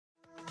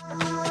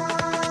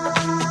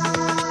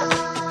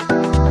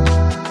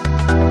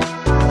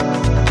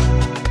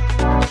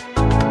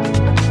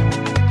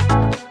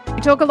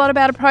We talk a lot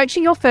about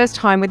approaching your first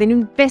home with an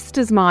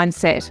investor's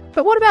mindset.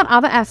 But what about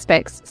other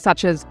aspects,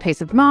 such as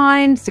peace of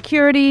mind,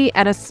 security,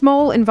 and a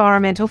small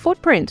environmental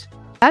footprint?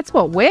 That's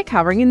what we're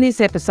covering in this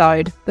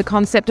episode, the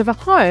concept of a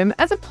home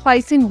as a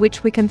place in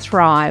which we can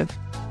thrive.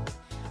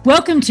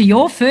 Welcome to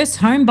Your First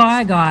Home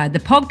Buyer Guide, the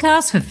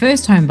podcast for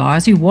first home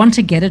buyers who want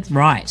to get it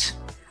right.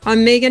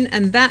 I'm Megan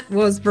and that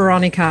was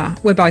Veronica.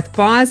 We're both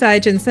buyer's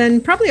agents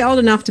and probably old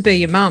enough to be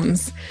your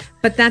mums.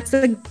 But that's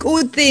a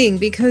good thing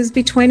because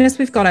between us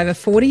we've got over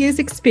 40 years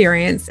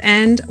experience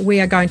and we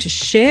are going to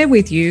share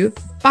with you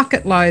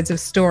bucket loads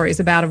of stories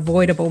about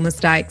avoidable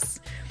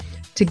mistakes.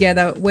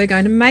 Together we're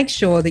going to make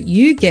sure that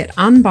you get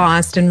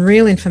unbiased and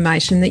real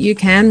information that you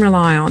can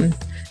rely on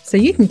so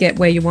you can get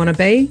where you want to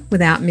be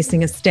without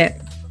missing a step.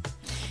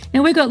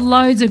 Now, we've got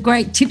loads of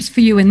great tips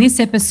for you in this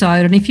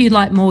episode, and if you'd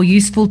like more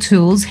useful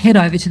tools, head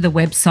over to the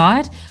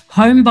website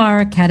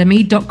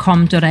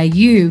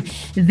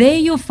homebuyeracademy.com.au. There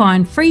you'll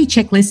find free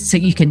checklists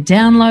that you can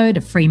download,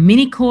 a free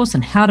mini course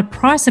on how to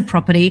price a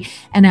property,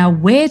 and our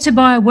Where to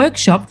Buy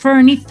workshop for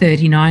only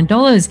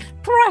 $39.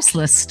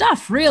 Priceless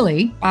stuff,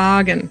 really.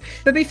 Bargain.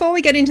 But before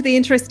we get into the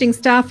interesting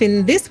stuff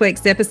in this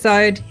week's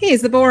episode,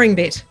 here's the boring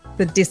bit,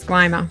 the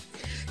disclaimer.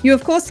 You,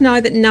 of course,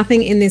 know that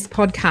nothing in this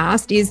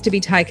podcast is to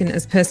be taken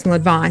as personal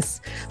advice.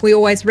 We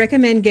always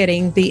recommend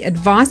getting the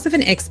advice of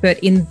an expert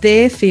in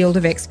their field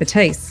of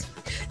expertise.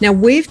 Now,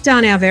 we've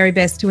done our very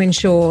best to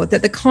ensure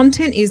that the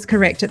content is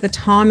correct at the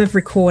time of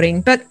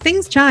recording, but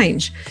things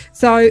change.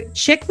 So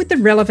check with the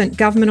relevant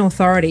government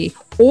authority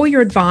or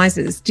your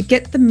advisors to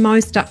get the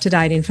most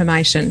up-to-date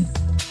information.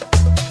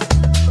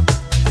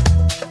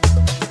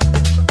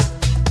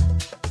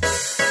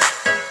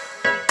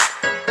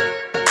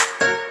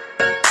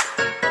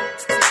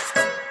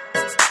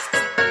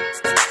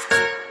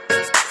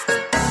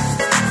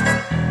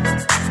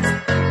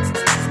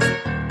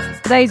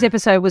 Today's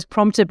episode was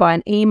prompted by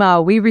an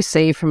email we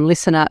received from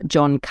listener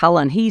John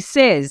Cullen. He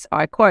says,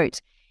 I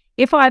quote,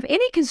 "If I have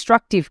any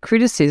constructive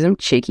criticism,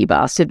 cheeky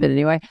bastard, but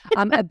anyway,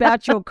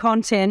 about your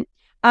content,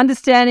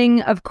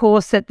 understanding, of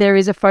course, that there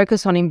is a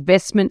focus on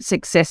investment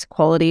success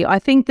quality, I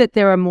think that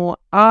there are more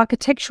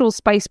architectural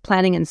space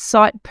planning and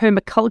site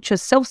permaculture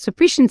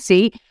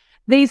self-sufficiency.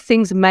 These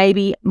things may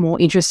be more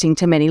interesting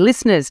to many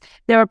listeners.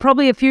 There are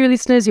probably a few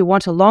listeners who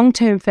want a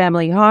long-term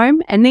family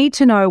home and need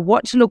to know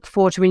what to look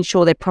for to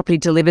ensure their property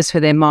delivers for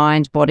their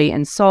mind, body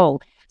and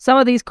soul. Some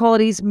of these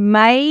qualities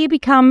may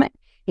become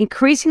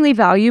increasingly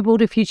valuable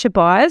to future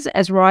buyers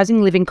as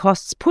rising living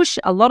costs push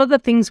a lot of the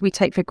things we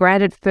take for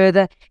granted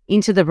further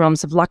into the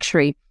realms of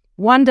luxury.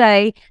 One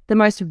day, the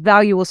most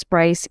valuable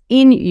space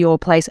in your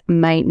place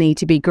may need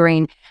to be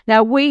green."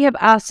 Now, we have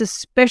asked a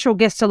special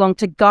guest along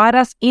to guide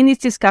us in this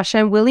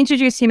discussion. We'll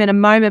introduce him in a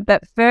moment,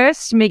 but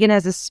first, Megan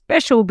has a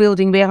special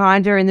building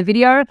behind her in the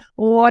video.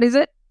 What is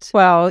it?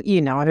 Well, you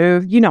know,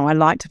 I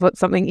like to put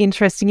something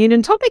interesting in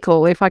and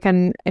topical if I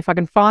can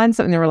find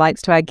something that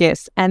relates to our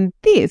guests. And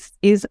this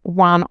is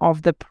one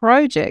of the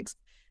projects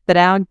that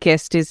our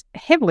guest is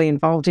heavily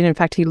involved in. In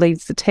fact, he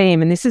leads the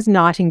team, and this is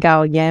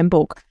Nightingale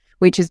Yambuk,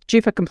 which is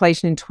due for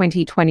completion in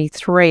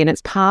 2023, and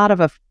it's part of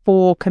a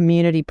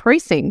 4-community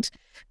precinct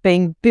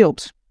being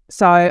built.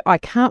 So I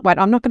can't wait.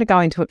 I'm not going to go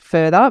into it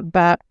further,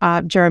 but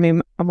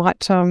Jeremy might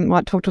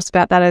talk to us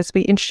about that as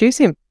we introduce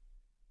him.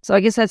 So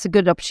I guess that's a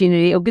good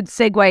opportunity, a good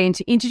segue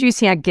into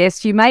introducing our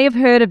guest. You may have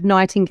heard of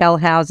Nightingale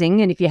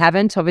Housing, and if you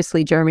haven't,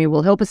 obviously Jeremy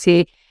will help us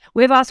here.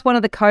 We've asked one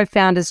of the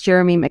co-founders,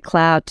 Jeremy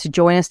McLeod, to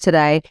join us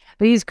today,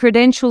 but his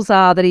credentials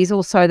are that he's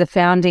also the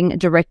founding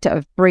director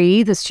of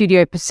Breathe, a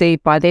studio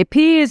perceived by their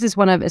peers as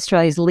one of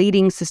Australia's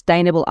leading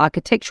sustainable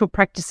architectural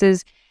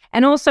practices,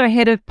 and also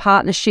head of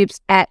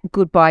partnerships at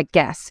Goodbye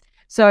Gas.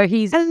 So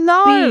he's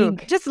Hello,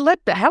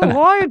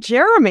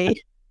 Jeremy.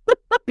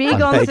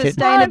 Big on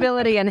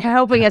sustainability and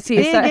helping us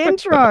here. Big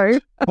intro.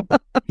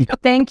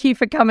 Thank you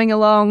for coming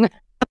along.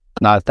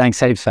 No, thanks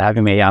heaps for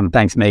having me.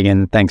 Thanks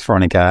Megan, thanks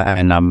Veronica,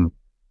 and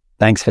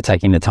thanks for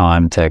taking the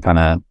time to kind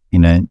of,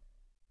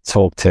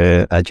 talk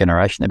to a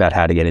generation about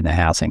how to get into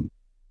housing.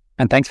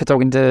 And thanks for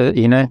talking to,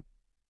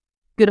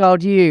 good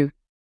old you.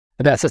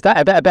 About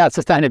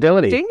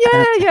sustainability.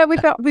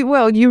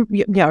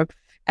 Yeah.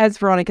 As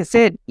Veronica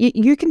said,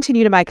 you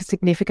continue to make a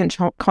significant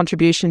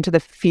contribution to the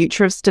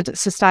future of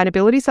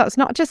sustainability. So it's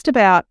not just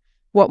about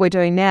what we're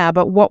doing now,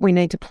 but what we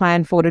need to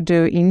plan for to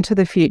do into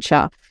the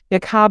future. Your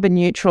carbon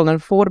neutral and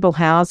affordable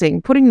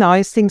housing, putting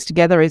those things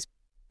together is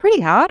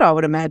pretty hard, I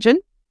would imagine.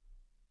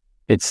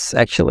 It's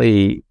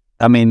actually,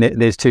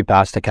 there's 2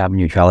 parts to carbon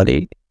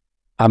neutrality.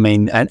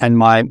 And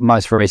my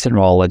most recent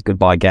role at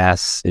Goodbye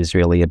Gas is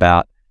really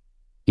about,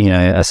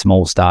 a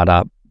small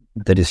startup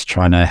that is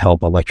trying to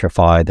help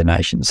electrify the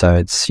nation. So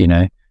it's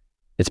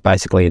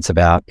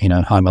about,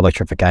 home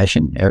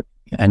electrification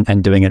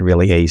and doing it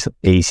really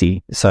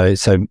easy. So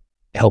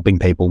helping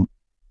people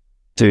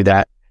do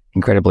that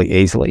incredibly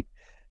easily.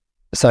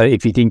 So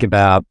if you think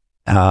about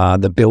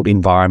the built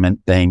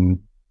environment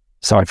being,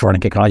 sorry,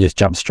 Veronica, can I just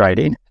jump straight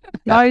in?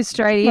 Go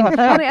straight in.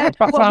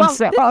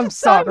 I'm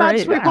so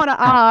much we want to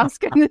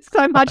ask, and there's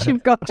so much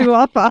you've got to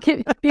offer.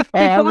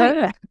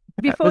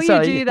 Before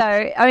you do,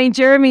 though, I mean,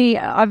 Jeremy,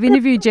 I've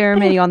interviewed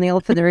Jeremy on The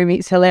Elephant in the Room.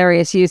 It's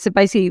hilarious. You so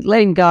basically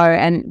let him go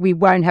and we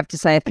won't have to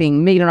say a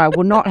thing. Megan and I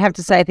will not have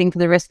to say a thing for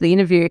the rest of the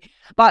interview.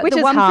 But Which the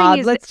is one hard.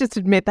 thing is, Let's just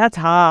admit that's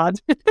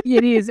hard.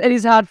 it is. It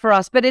is hard for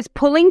us, but it's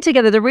pulling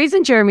together. The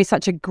reason Jeremy's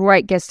such a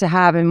great guest to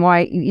have and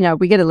why,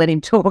 we get to let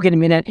him talk in a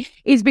minute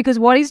is because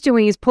what he's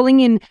doing is pulling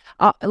in,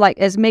 like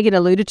as Megan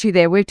alluded to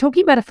there, we're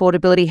talking about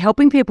affordability,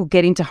 helping people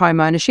get into home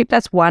ownership.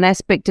 That's one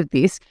aspect of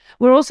this.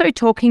 We're also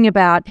talking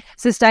about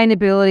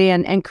sustainability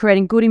and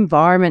creating good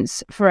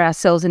environments for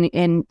ourselves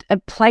and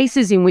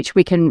places in which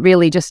we can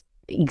really just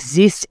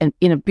exist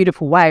in a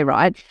beautiful way,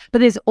 right?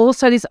 But there's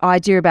also this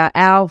idea about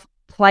our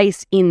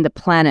place in the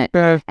planet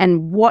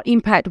and what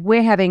impact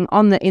we're having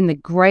in the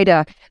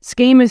greater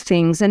scheme of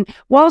things. And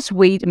whilst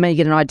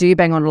Megan and I do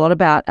bang on a lot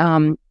about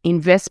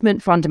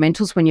investment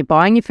fundamentals when you're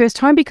buying your first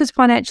home, because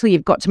financially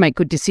you've got to make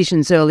good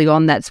decisions early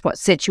on. That's what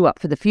sets you up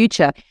for the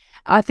future.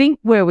 I think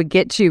where we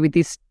get to with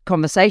this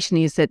conversation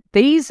is that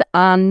these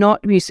are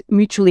not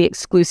mutually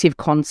exclusive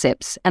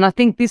concepts. And I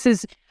think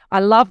I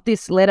love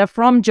this letter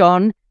from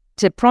John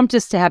to prompt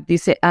us to have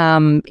this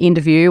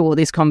interview or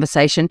this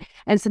conversation.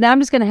 And so now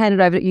I'm just going to hand it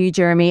over to you,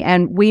 Jeremy,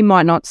 and we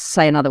might not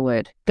say another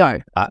word. Go.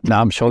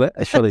 No, I'm sure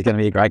there's going to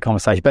be a great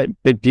conversation,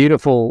 but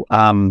beautiful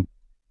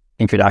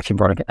introduction,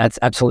 Veronica. That's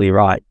absolutely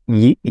right.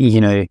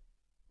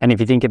 And if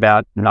you think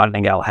about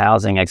Nightingale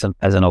Housing as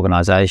an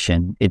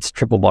organisation, it's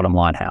triple bottom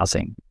line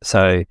housing.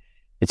 So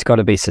it's got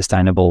to be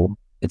sustainable.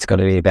 It's got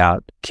to be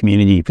about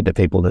community for the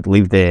people that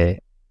live there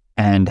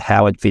and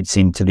how it fits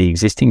into the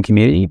existing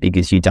community,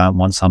 because you don't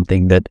want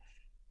something that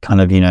kind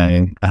of,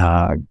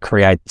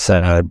 creates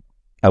a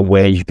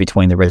wedge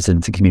between the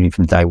residents and community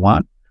from day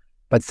one.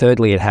 But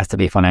thirdly, it has to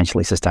be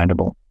financially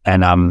sustainable.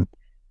 And,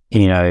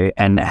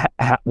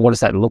 what does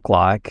that look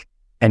like?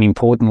 And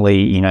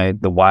importantly,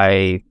 the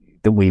way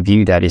that we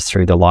view that is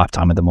through the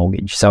lifetime of the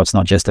mortgage. So it's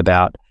not just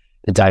about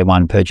the day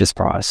one purchase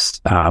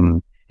price.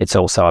 It's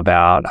also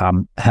about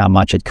how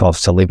much it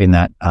costs to live in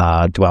that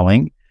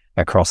dwelling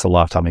across the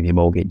lifetime of your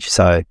mortgage.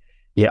 So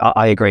yeah,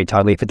 I agree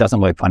totally. If it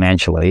doesn't work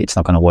financially, it's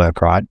not going to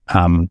work, right?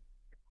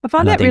 I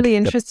find that really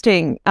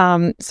interesting.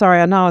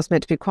 Sorry, I know I was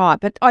meant to be quiet,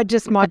 but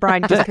my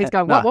brain just keeps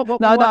going, what?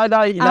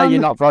 No, you're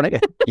not,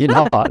 Veronica. You're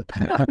not.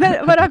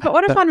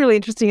 What I find really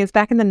interesting is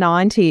back in the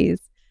 90s,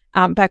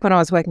 back when I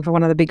was working for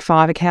one of the big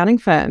 5 accounting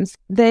firms,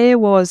 there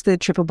was the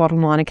triple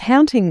bottom line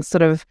accounting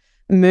sort of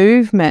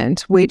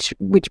movement, which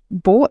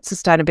brought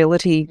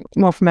sustainability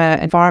more from an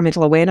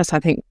environmental awareness, I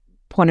think,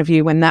 point of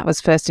view when that was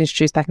first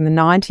introduced back in the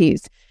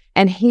 90s.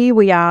 And here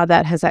we are,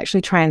 that has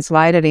actually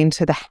translated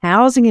into the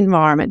housing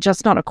environment,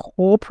 just not a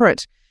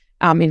corporate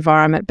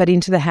environment, but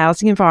into the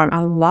housing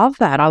environment. I love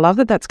that. I love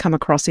that that's come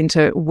across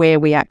into where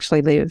we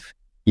actually live.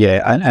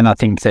 Yeah, and I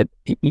think that,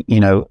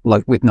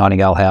 like with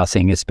Nightingale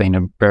Housing, it's been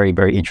a very,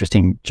 very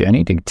interesting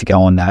journey to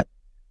go on that,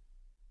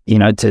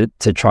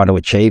 to try to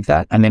achieve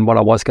that. And then what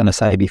I was going to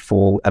say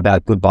before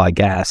about Goodbye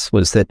Gas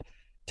was that,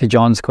 to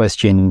John's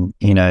question,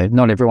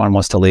 not everyone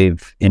wants to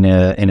live in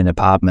an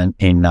apartment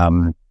in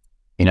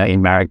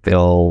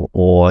Marrickville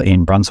or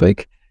in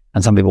Brunswick,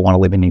 and some people want to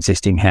live in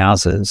existing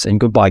houses. And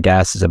Goodbye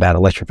Gas is about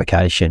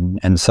electrification.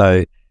 And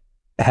so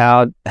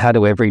how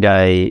do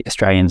everyday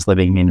Australians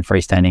living in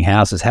freestanding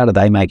houses, how do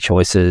they make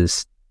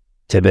choices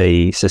to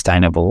be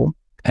sustainable?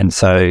 And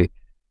so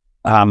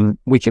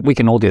we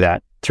can all do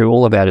that through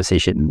all of our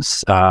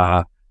decisions,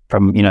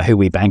 from who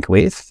we bank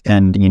with,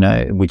 and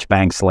which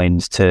banks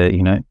lend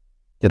to,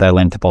 do they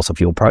lend to fossil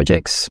fuel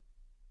projects?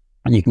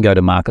 And you can go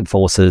to Market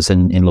Forces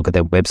and look at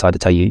their website to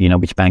tell you,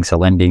 which banks are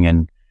lending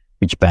and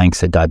which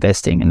banks are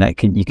divesting,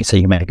 and you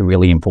can make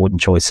really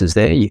important choices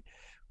there.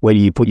 Where do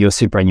you put your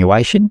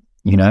superannuation?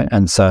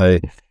 And so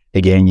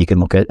again, you can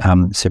look at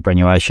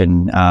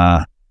superannuation,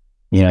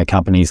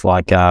 companies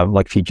like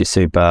Future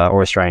Super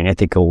or Australian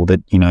Ethical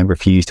that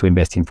refuse to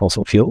invest in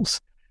fossil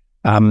fuels.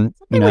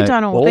 We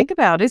don't all think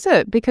about, is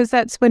it? Because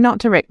we're not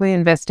directly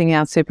investing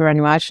our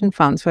superannuation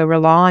funds. We're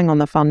relying on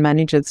the fund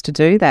managers to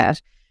do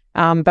that.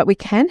 But we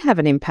can have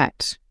an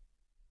impact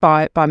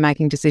by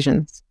making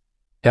decisions.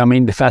 I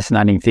mean, the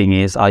fascinating thing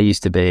is I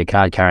used to be a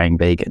card-carrying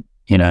vegan,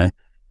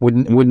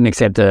 wouldn't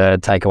accept a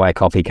takeaway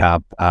coffee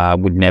cup,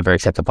 would never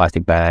accept a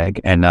plastic bag.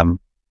 And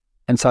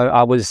so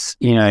I was,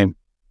 I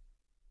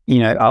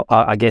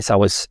guess I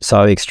was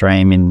so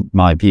extreme in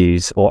my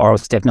views, or I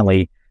was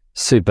definitely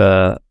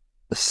so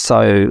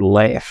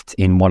left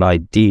in what I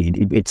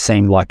did. It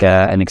seemed like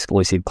an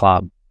exclusive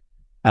club.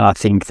 And I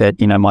think that,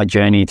 my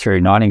journey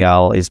through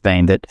Nightingale has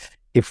been that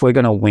if we're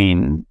going to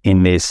win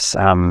in this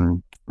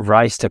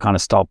race to kind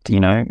of stop,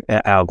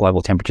 our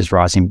global temperatures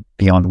rising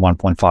beyond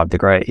 1.5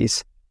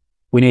 degrees,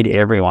 we need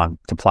everyone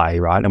to play,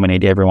 right? And we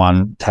need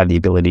everyone to have the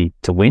ability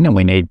to win, and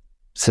we need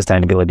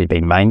sustainability to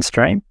be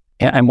mainstream.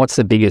 And what's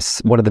the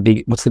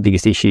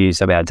biggest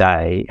issues of our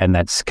day? And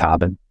that's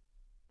carbon.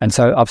 And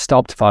so I've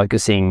stopped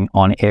focusing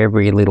on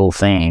every little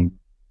thing,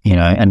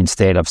 and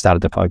instead I've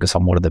started to focus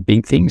on what are the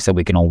big things that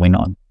we can all win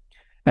on.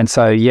 And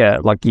so, yeah,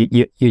 like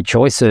your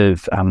choice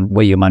of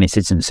where your money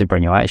sits in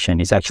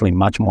superannuation is actually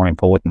much more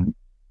important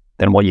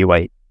than what you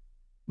eat.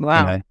 Wow.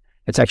 You know,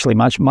 it's actually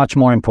much, much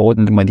more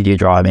important than whether you're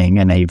driving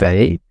an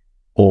EV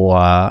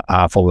or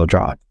four-wheel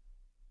drive.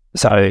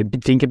 So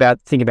think about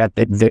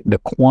the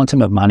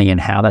quantum of money and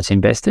how that's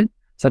invested.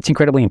 So that's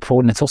incredibly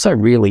important. It's also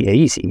really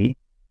easy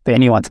for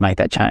anyone to make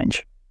that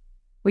change.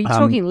 Well, you're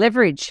talking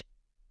leverage.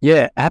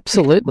 Yeah,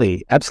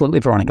 absolutely. Absolutely,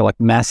 Veronica, like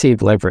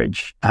massive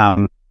leverage.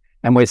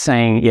 And we're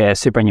seeing,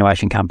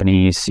 superannuation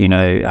companies, you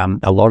know,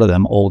 a lot of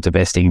them all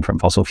divesting from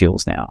fossil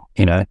fuels now,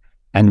 you know,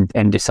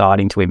 and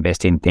deciding to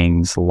invest in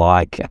things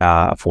like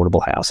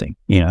affordable housing,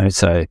 you know,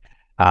 so,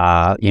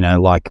 you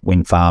know, like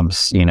wind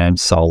farms, you know,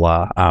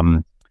 solar,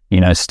 you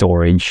know,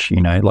 storage,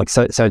 you know, like,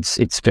 so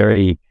it's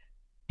very,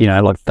 you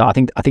know, like I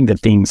think that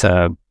things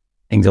are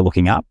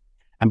looking up,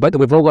 but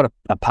we've all got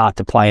a part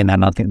to play in that.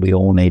 And I think we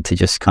all need to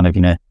just kind of,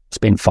 you know,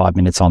 spend 5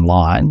 minutes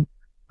online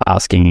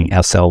asking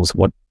ourselves,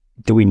 what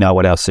do we know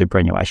what our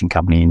superannuation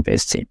company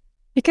invests in?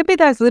 It could be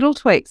those little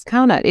tweaks,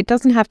 can't it? It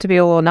doesn't have to be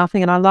all or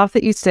nothing. And I love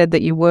that you said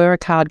that you were a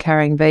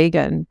card-carrying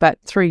vegan, but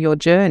through your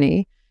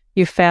journey,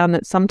 you found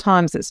that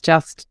sometimes it's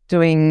just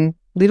doing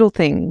little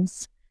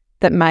things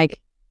that make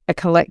a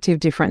collective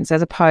difference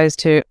as opposed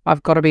to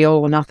I've got to be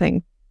all or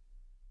nothing.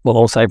 Well,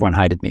 also everyone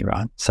hated me,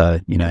 right? So,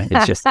 you know,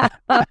 it's just...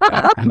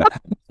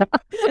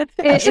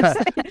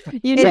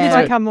 you need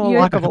to become more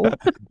likable.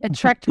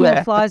 Attract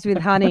more flies with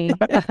honey.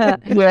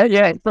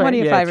 Yeah. One of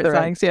your favourite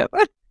sayings, yeah.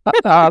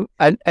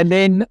 And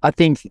then I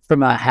think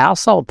from a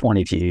household point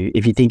of view,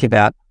 if you think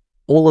about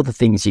all of the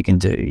things you can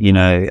do, you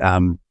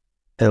know,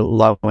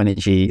 low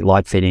energy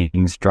light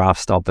fittings, draft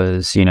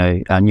stoppers, you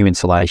know, new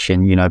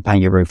insulation, you know,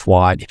 paint your roof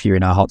white if you're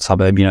in a hot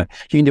suburb, you know,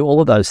 you can do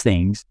all of those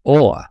things,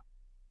 or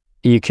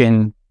you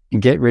can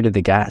get rid of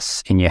the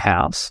gas in your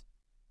house.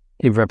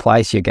 You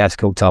replace your gas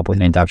cooktop with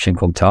an induction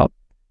cooktop,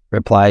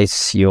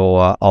 replace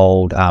your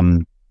old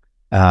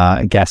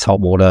gas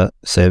hot water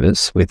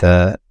service with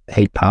a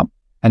heat pump.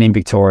 And in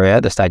Victoria,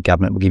 the state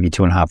government will give you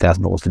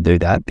 $2,500 to do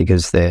that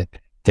because they're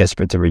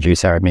desperate to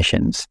reduce our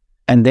emissions.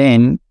 And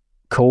then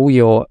call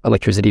your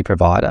electricity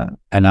provider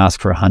and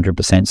ask for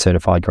 100%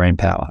 certified green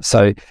power.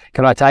 So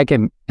can I take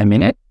a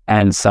minute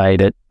and say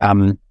that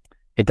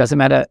it doesn't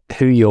matter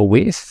who you're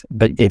with,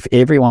 but if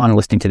everyone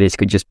listening to this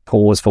could just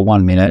pause for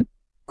 1 minute,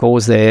 call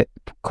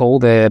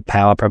their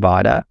power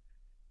provider,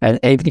 and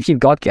even if you've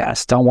got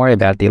gas, don't worry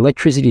about it. The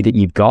electricity that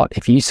you've got,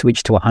 if you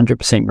switch to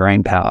 100%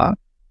 green power,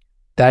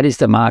 that is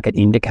the market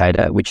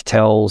indicator which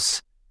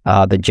tells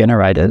the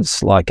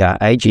generators like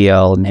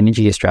AGL and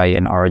Energy Australia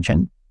and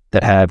Origin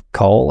that have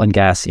coal and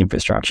gas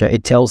infrastructure,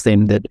 it tells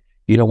them that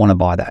you don't want to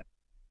buy that.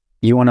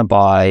 You want to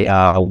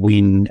buy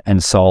wind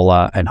and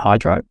solar and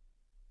hydro.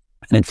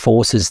 And it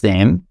forces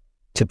them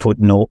to put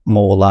more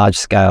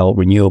large-scale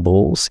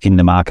renewables in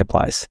the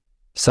marketplace.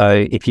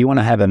 So if you want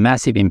to have a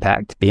massive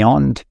impact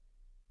beyond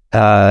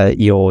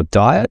your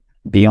diet,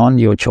 beyond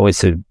your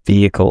choice of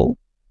vehicle,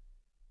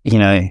 you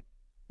know,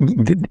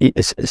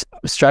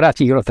 straight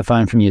after you get off the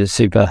phone from your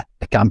super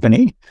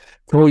company,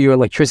 call your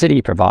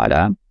electricity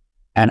provider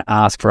and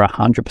ask for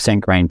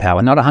 100% green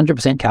power, not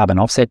 100% carbon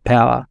offset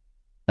power,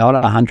 not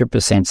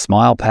 100%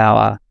 smile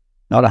power,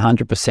 not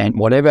 100%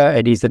 whatever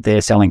it is that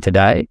they're selling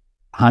today,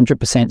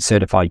 100%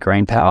 certified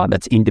green power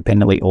that's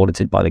independently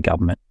audited by the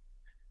government.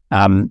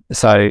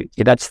 So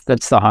that's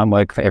the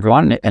homework for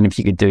everyone. And if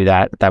you could do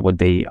that, I would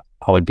be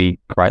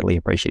greatly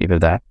appreciative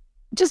of that.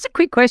 Just a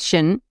quick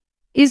question.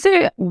 Is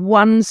there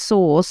one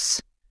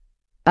source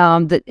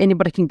that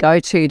anybody can go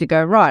to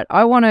right,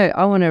 I want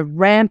to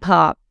ramp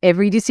up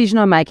every decision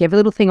I make, every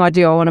little thing I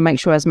do, I want to make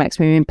sure it has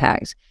maximum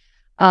impact.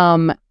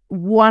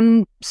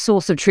 One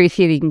source of truth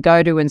here you can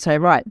go to and say,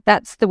 right,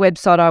 that's the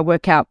website I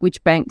work out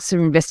which banks are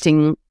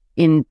investing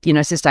in, you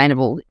know,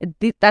 sustainable.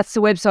 That's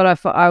the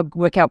website I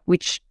work out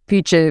which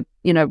future,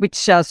 you know, which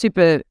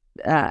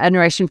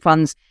superannuation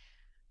funds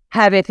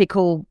have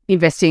ethical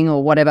investing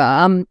or whatever.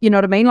 You know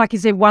what I mean? Like,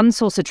 is there one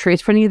source of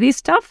truth for any of this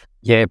stuff?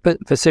 Yeah, but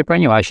for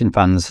superannuation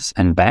funds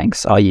and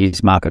banks, I use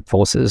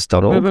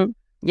marketforces.org. Mm-hmm.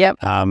 Yep.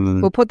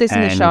 We'll put this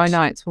in the show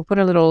notes. We'll put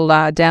a little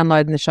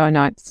download in the show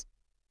notes.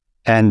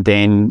 And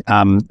then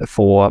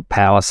for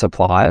power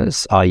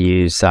suppliers, I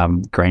use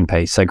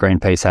Greenpeace. So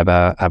Greenpeace have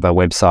a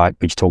website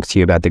which talks to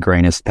you about the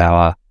greenest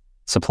power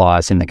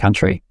suppliers in the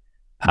country.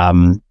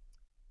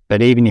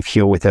 But even if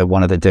you're with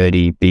one of the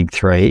dirty big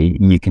three,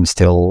 you can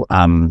still,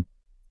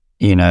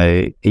 you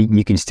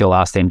can still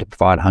ask them to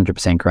provide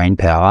 100% green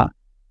power.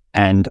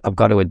 And I've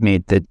got to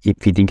admit that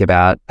if you think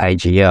about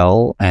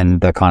AGL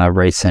and the kind of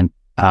recent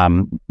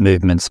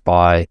movements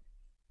by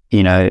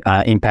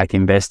impact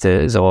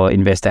investors or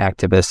investor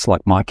activists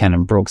like Mike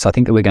Cannon-Brookes, I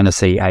think that we're going to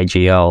see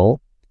AGL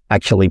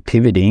actually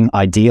pivoting,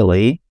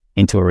 ideally,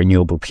 into a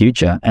renewable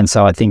future. And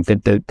so I think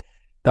that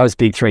those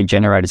big three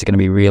generators are going to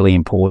be really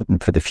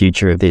important for the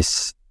future of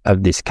this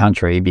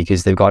country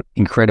because they've got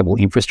incredible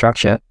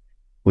infrastructure.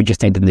 We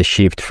just need them to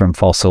shift from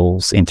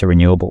fossils into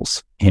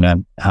renewables,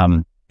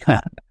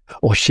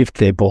 or shift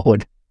their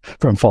board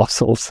from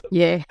fossils.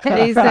 Yeah,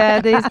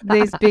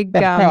 these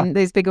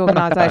big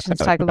organisations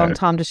take a long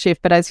time to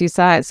shift. But as you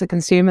say, it's the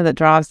consumer that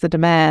drives the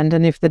demand,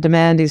 and if the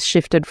demand is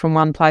shifted from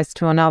one place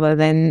to another,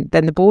 then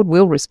the board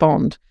will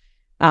respond.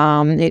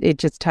 It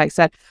just takes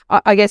that.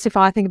 I guess if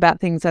I think about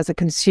things as a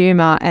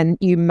consumer, and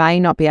you may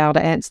not be able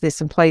to answer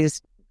this, and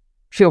please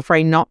feel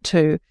free not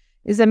to.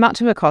 Is there much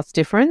of a cost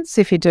difference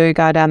if you do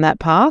go down that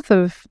path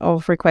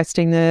of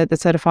requesting the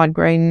certified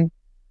green?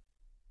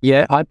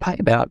 Yeah, I pay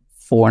about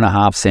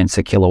 4.5 cents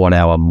a kilowatt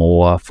hour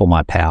more for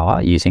my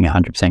power using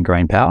 100%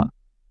 green power.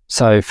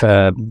 So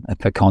for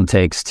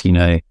context,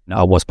 I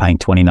was paying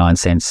 29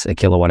 cents a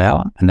kilowatt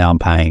hour, and now I'm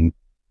paying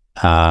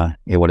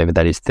whatever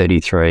that is,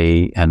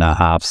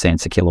 33.5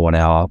 cents a kilowatt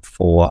hour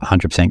for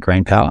 100%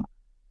 green power.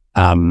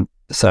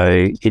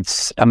 So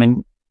it's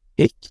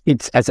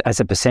as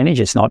a percentage,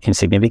 it's not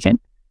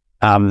insignificant.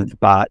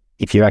 But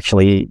if you're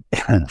actually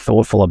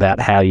thoughtful about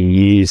how you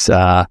use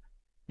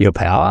your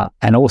power,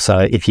 and also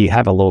if you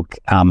have a look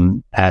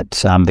at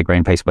the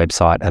Greenpeace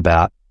website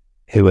about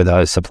who are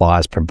those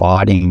suppliers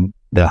providing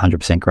the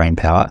 100% green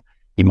power,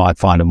 you might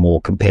find a more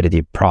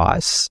competitive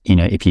price,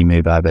 if you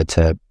move over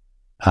to,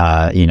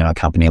 a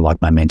company like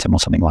Momentum or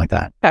something like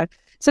that. Okay.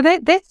 So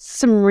that's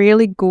some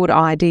really good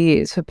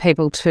ideas for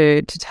people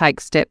to take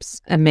steps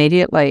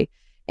immediately.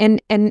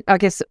 And I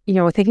guess,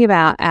 we're thinking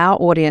about our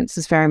audience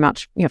as very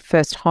much,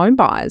 first home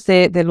buyers.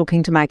 They're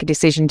looking to make a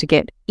decision to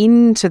get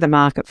into the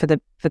market for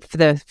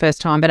the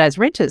first time. But as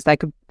renters, they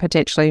could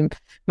potentially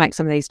make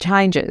some of these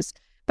changes.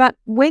 But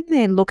when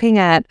they're looking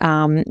at,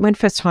 when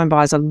first home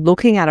buyers are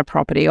looking at a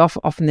property,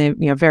 often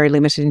they're, very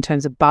limited in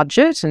terms of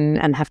budget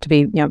and have to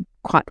be,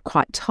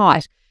 quite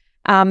tight.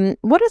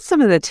 What are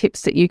some of the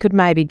tips that you could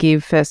maybe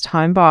give first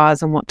home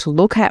buyers on what to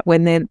look at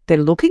when they're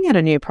looking at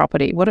a new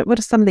property? What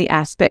are some of the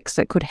aspects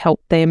that could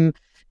help them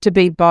to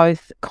be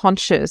both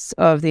conscious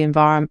of the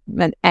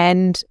environment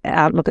and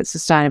look at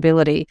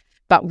sustainability,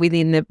 but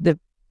within the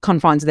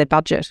confines of their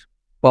budget?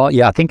 Well,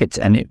 yeah, I think you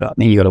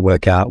got to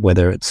work out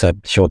whether it's a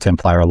short-term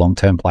play or a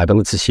long-term play. But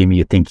let's assume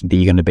you're thinking that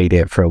you're going to be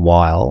there for a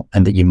while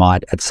and that you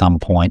might at some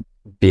point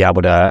be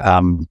able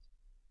to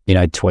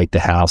tweak the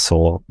house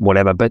or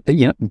whatever. But,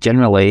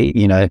 generally,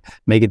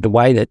 Megan, the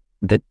way that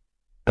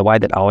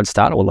I would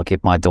start, or look,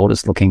 if my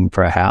daughter's looking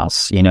for a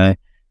house,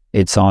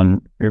 it's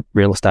on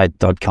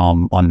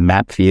realestate.com on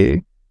map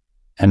view,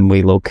 and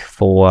we look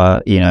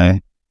for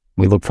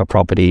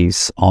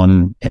properties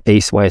on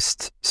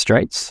east-west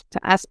streets. To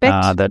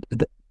aspect?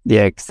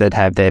 That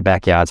have their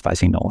backyards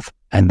facing north.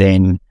 And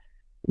then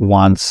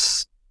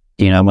once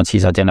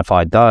she's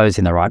identified those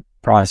in the right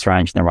price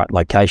range, in the right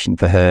location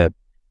for her,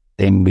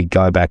 then we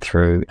go back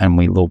through and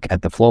we look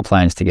at the floor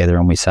plans together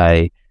and we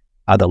say,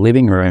 are the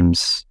living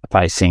rooms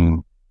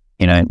facing,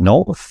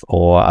 north,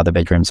 or are the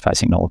bedrooms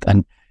facing north?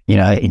 And,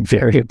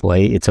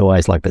 invariably it's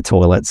always like the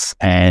toilets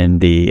and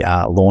the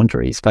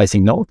laundries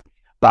facing north.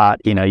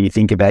 But, you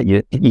think about,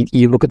 you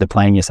look at the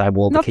plan and you say,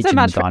 well, not the kitchen so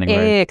much and dining for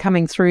room. air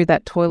coming through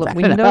that toilet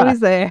window, is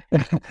there?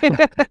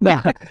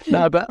 No,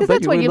 but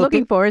that's what you're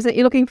looking for, is it?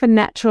 You're looking for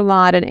natural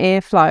light and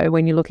airflow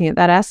when you're looking at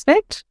that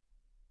aspect?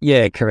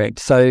 Yeah, correct.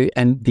 So,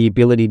 and the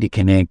ability to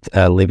connect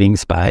a living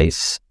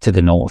space to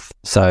the north.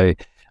 So,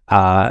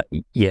 so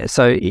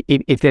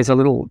if there's a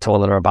little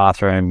toilet or a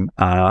bathroom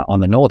on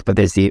the north, but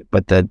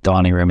the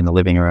dining room and the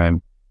living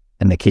room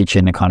and the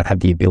kitchen kind of have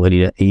the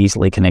ability to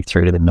easily connect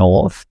through to the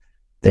north,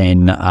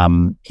 then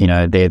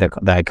they're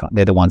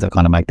the ones that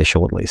kind of make the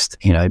short list.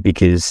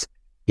 Because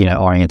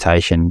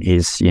orientation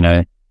is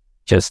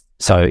just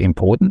so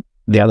important.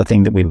 The other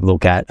thing that we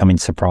look at,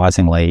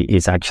 surprisingly,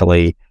 is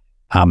actually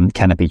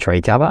canopy tree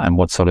cover and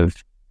what sort of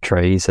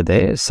trees are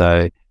there.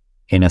 So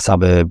in a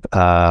suburb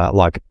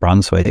like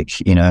Brunswick,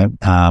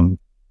 when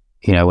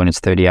it's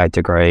 38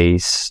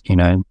 degrees,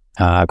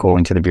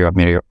 according to the Bureau of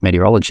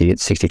Meteorology,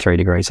 it's 63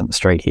 degrees on the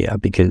street here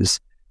because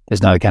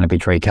there's no canopy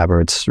tree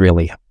cover. It's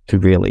really,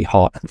 really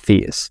hot and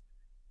fierce.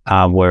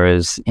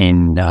 Whereas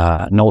in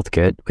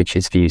Northcote, which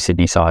is for you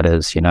Sydney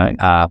siders,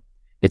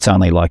 it's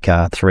only like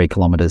 3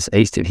 kilometres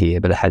east of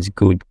here, but it has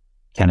good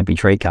canopy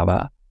tree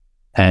cover.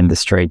 And the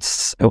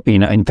streets,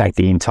 in fact,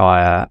 the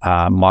entire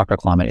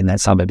microclimate in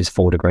that suburb is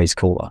 4 degrees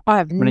cooler. I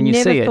have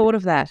never thought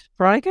of that.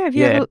 Veronica, have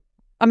you ever,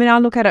 I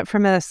look at it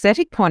from an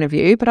aesthetic point of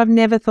view, but I've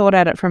never thought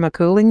at it from a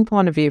cooling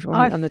point of view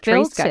on the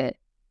treescape.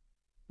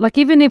 Like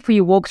even if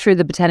you walk through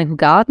the botanical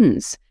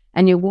gardens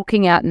and you're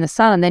walking out in the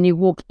sun and then you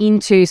walk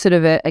into sort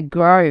of a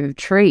grove of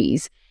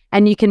trees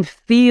and you can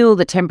feel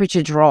the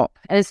temperature drop.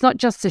 And it's not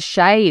just the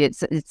shade,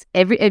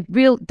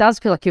 it does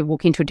feel like you're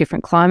walking into a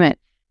different climate.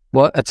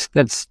 Well,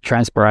 that's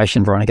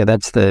transpiration, Veronica.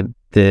 That's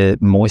the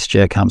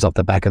moisture comes off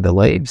the back of the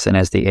leaves, and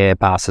as the air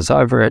passes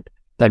over it,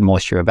 that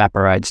moisture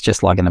evaporates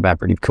just like an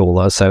evaporative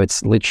cooler. So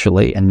it's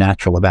literally a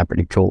natural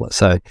evaporative cooler.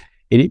 So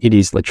it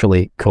is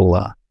literally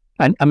cooler.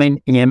 And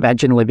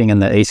imagine living on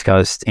the East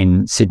Coast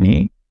in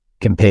Sydney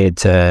compared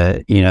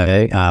to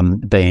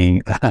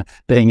being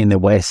in the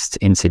West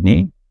in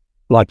Sydney.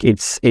 Like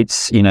it's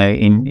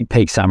in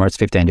peak summer it's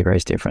 15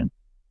 degrees different.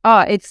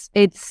 Oh, it's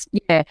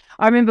yeah.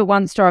 I remember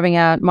once driving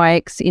out my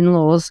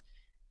ex-in-laws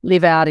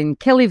live out in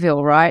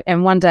Kellyville, right?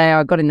 And one day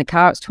I got in the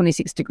car, it's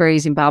 26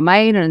 degrees in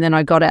Balmain, and then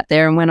I got out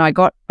there, and when I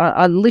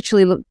I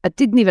literally looked, I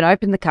didn't even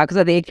open the car because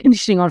I had the air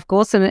conditioning on, of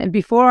course, and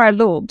before I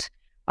looked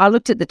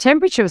at the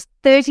temperature, it was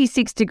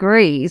 36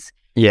 degreries.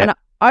 Yeah. And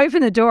I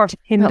opened the door,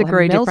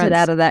 10-degree melted difference.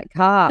 out of that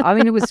car. I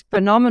mean, it was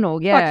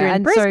phenomenal, yeah. Like you're in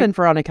And Brisbane,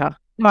 Veronica.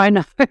 I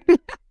know.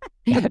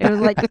 It was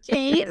like,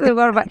 geez,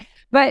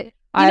 but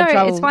I you had know,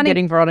 trouble it's funny.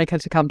 getting Veronica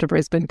to come to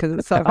Brisbane because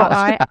it's so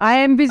hot. I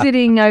am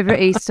visiting over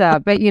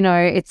Easter, but, you know,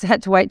 it's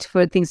had to wait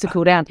for things to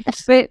cool down.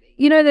 But,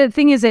 you know, the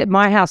thing is at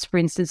my house, for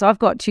instance, I've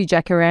got 2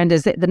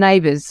 jacarandas, the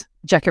neighbours'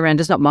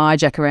 jacarandas, not my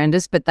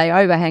jacarandas, but they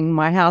overhang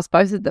my house,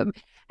 both of them.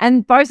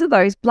 And both of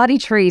those bloody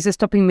trees are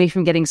stopping me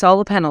from getting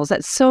solar panels.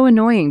 That's so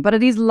annoying, but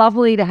it is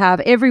lovely to have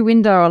every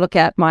window I look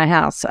at my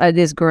house,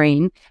 there's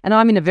green. And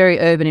I'm in a very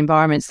urban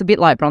environment. It's a bit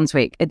like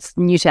Brunswick. It's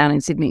Newtown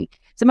in Sydney.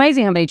 It's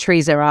amazing how many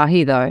trees there are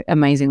here, though,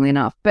 amazingly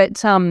enough. But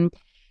so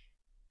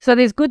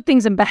there's good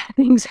things and bad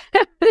things.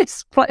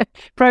 There's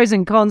pros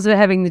and cons of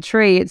having the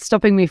tree. It's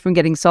stopping me from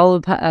getting solar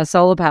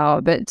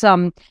power.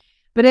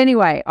 But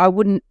anyway, I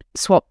wouldn't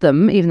swap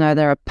them, even though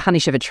they're a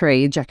punish of a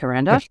tree,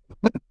 jacaranda.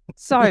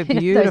 So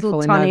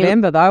beautiful in tiny-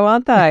 November, though,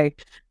 aren't they?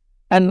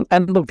 And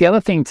look, the other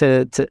thing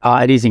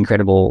it is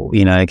incredible,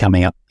 you know,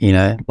 coming up, you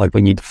know, like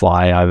when you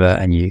fly over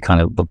and you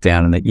kind of look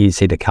down and you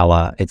see the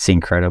colour, it's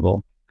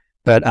incredible.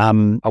 But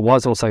I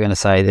was also going to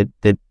say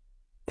that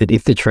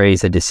if the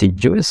trees are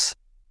deciduous,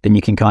 then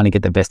you can kind of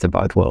get the best of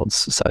both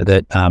worlds. So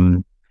that,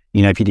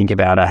 you know, if you think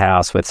about a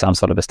house with some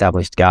sort of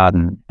established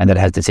garden and that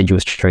has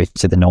deciduous trees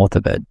to the north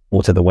of it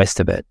or to the west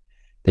of it,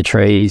 the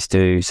trees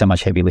do so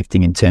much heavy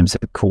lifting in terms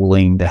of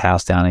cooling the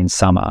house down in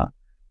summer,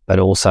 but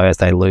also as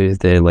they lose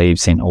their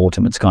leaves in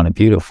autumn, it's kind of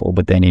beautiful.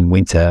 But then in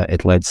winter,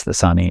 it lets the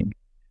sun in.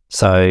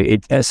 So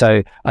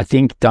I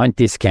think don't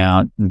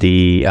discount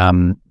the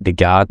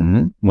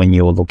garden when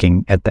you're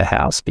looking at the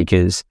house,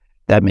 because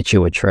that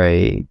mature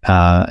tree,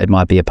 it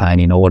might be a pain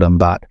in autumn,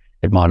 but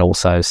it might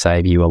also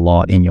save you a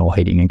lot in your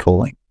heating and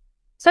cooling.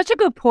 Such a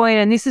good point,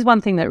 and this is one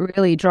thing that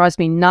really drives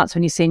me nuts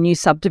when you see new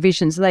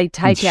subdivisions. They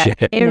take out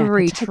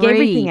every Take tree.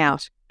 everything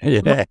out.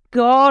 Yeah.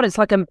 God, it's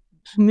like a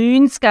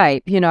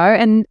moonscape, you know,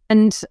 and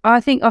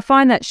I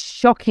find that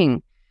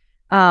shocking.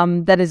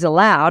 That is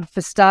allowed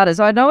for starters.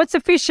 I know it's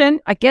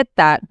efficient. I get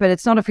that, but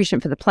it's not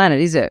efficient for the planet,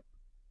 is it?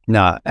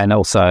 No, and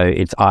also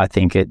I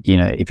think you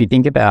know, if you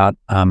think about,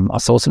 I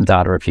saw some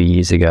data a few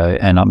years ago,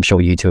 and I'm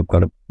sure you two have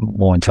got a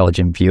more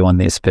intelligent view on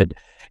this, but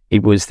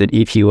it was that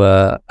if you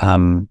were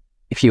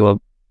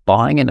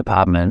buying an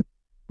apartment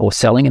or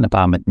selling an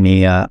apartment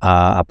near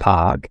a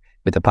park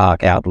with a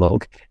park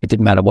outlook, it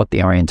didn't matter what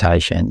the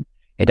orientation,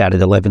 it added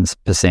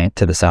 11%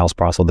 to the sales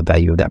price or the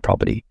value of that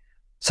property.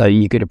 So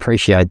you could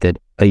appreciate that,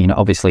 you know,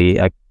 obviously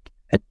a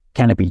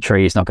canopy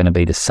tree is not going to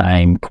be the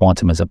same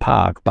quantum as a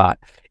park, but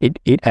it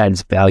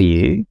adds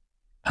value,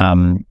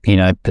 you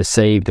know,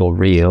 perceived or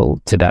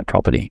real to that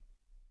property.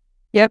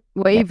 Yep.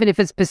 Well, even if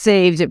it's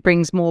perceived, it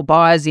brings more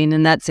buyers in,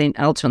 and that's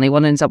ultimately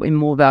what ends up in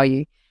more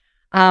value.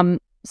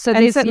 So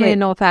And there's certainly a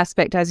north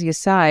aspect, as you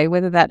say,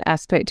 whether that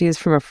aspect is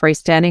from a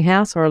freestanding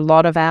house or a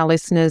lot of our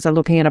listeners are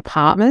looking at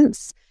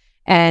apartments,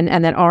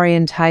 and that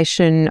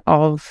orientation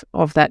of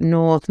that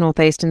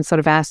northeastern sort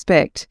of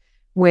aspect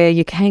where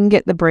you can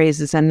get the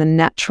breezes and the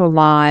natural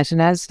light.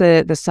 And as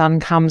the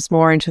sun comes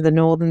more into the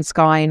northern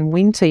sky in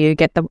winter, you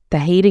get the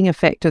heating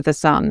effect of the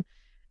sun.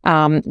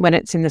 When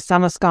it's in the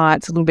summer sky,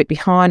 it's a little bit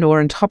behind or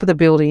on top of the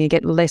building, you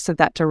get less of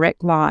that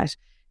direct light.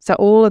 So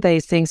all of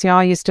these things, you know,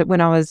 I used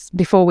to,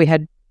 before we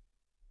had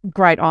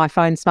great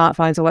iPhones,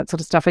 smartphones, all that sort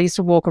of stuff, I used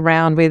to walk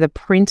around with a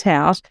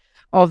printout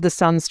of the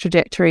sun's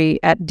trajectory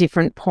at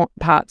different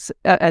parts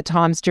at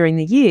times during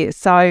the year.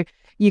 So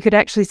you could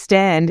actually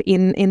stand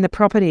in the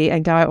property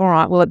and go, all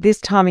right, well, at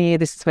this time of year,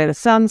 this is where the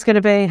sun's going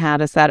to be. How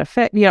does that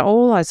affect, you know,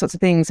 all those sorts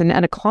of things. And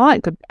a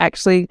client could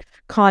actually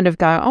kind of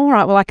go, all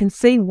right, well, I can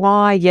see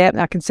why,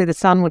 I can see the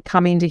sun would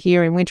come into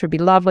here in winter, it'd be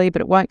lovely,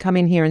 but it won't come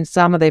in here in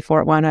summer,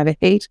 therefore it won't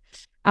overheat.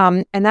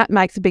 And that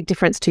makes a big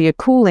difference to your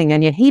cooling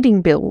and your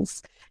heating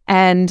bills.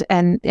 And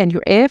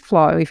your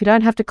airflow. If you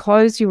don't have to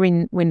close your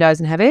windows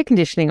and have air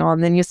conditioning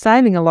on, then you're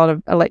saving a lot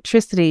of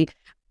electricity,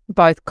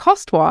 both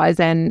cost-wise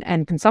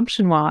and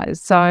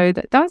consumption-wise. So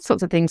those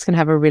sorts of things can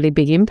have a really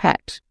big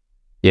impact.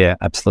 Yeah,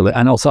 absolutely.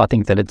 And also I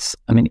think that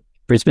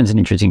Brisbane's an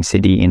interesting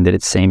city in that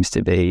it seems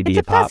to be It's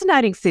a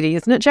fascinating city,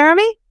 isn't it,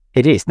 Jeremy?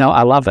 It is. No,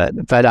 I love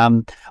it. But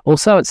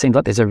also it seems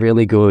like there's a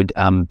really good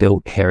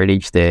built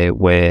heritage there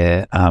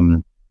where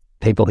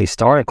people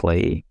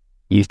historically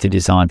used to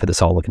design for the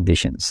solar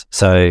conditions.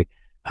 So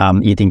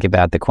you think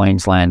about the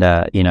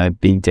Queenslander, you know,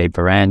 big deep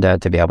veranda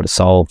to be able to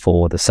solve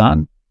for the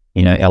sun,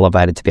 you know,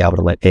 elevated to be able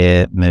to let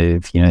air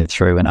move, you know,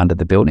 through and under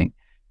the building.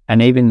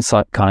 And even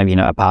kind of, you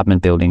know,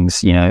 apartment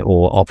buildings, you know,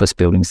 or office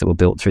buildings that were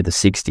built through the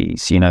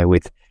 60s, you know,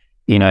 with,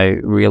 you know,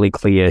 really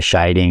clear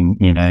shading,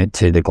 you know,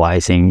 to the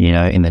glazing, you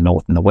know, in the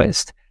north and the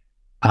west.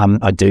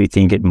 I do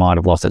think it might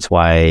have lost its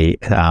way.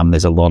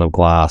 There's a lot of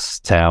glass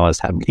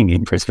towers happening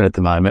in Brisbane at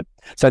the moment.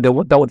 So the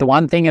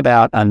one thing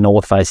about a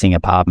north-facing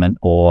apartment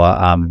or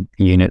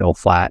unit or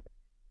flat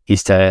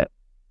is to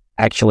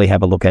actually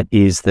have a look at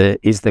is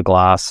the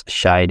glass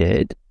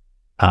shaded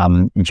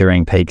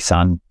during peak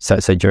sun, so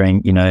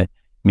during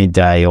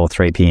midday or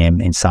 3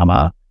 p.m. in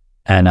summer,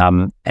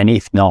 and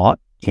if not,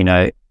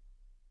 can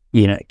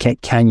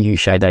you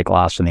shade that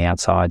glass from the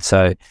outside?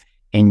 So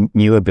in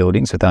newer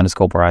buildings with owners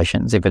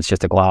corporations, if it's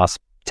just a glass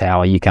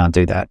tower, you can't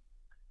do that.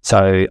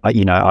 So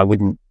I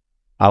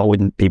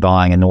wouldn't be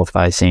buying a north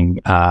facing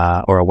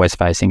or a west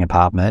facing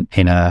apartment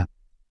in a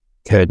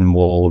curtain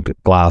walled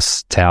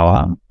glass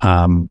tower,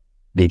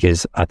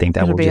 because I think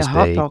that will just be a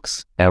hot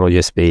box. That'll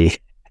just be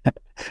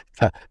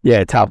tough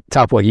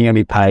work. You're going to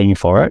be paying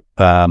for it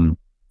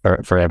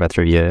forever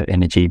through your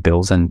energy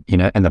bills, and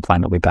and the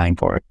planet will be paying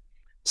for it.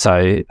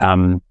 So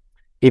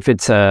if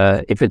it's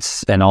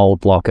an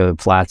old block of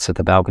flats with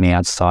a balcony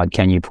outside,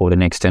 can you put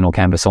an external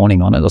canvas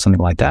awning on it or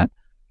something like that?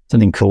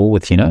 Something cool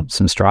with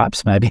some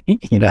stripes, maybe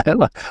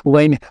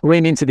lean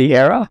into the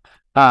era,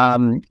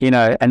 and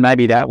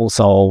maybe that will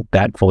solve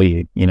that for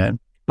you.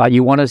 But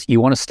you want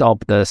to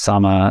stop the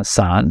summer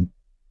sun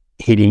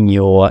hitting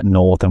your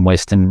north and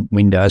western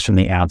windows from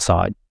the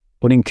outside.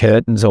 Putting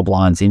curtains or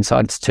blinds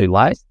inside, it's too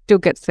late. Still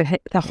gets the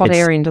hot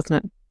air in, doesn't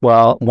it?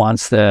 Well,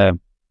 once the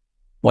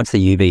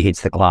UV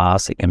hits the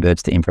glass, it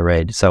converts to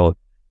infrared. So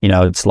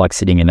it's like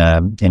sitting in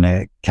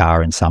a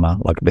car in summer,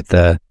 like with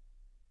the.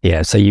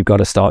 Yeah, so you've got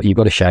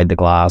to shade the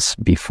glass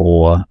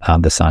before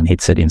the sun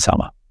hits it in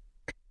summer.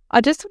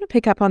 I just want to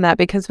pick up on that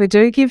because we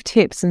do give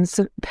tips, and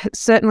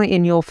certainly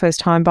in your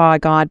first home buyer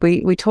guide,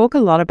 we talk a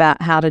lot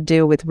about how to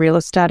deal with real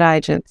estate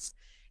agents,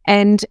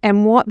 and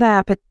what they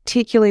are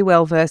particularly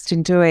well versed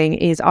in doing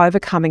is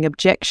overcoming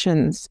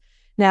objections.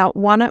 Now,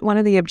 one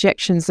of the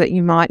objections that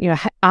you might,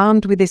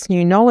 armed with this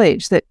new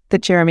knowledge that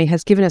Jeremy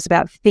has given us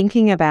about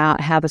thinking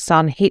about how the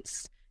sun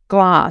hits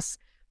glass.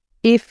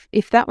 If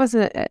that was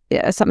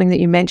something that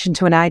you mentioned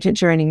to an agent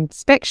during an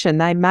inspection,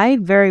 they may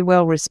very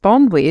well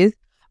respond with,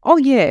 "Oh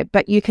yeah,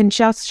 but you can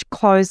just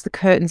close the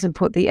curtains and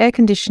put the air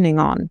conditioning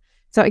on."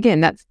 So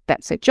again, that's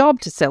their job,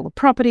 to sell the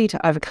property,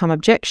 to overcome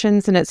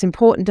objections, and it's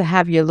important to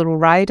have your little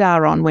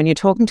radar on when you're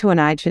talking to an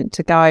agent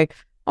to go,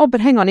 "Oh, but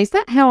hang on, is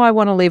that how I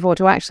want to live, or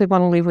do I actually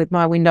want to live with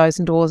my windows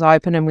and doors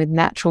open and with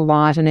natural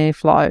light and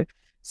airflow?"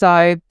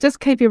 So just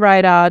keep your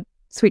radar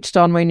switched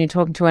on when you're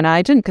talking to an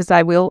agent, because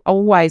they will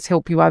always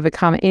help you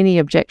overcome any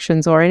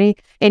objections or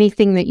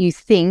anything that you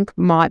think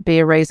might be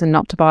a reason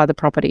not to buy the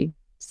property.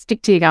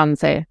 Stick to your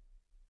guns there.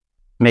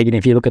 Megan,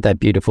 if you look at that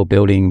beautiful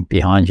building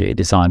behind you,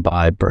 designed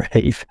by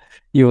Brief,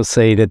 you'll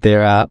see that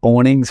there are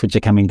awnings which are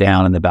coming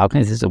down in the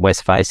balconies. This is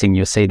west facing.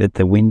 You'll see that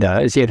the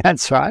windows, yeah,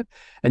 that's right.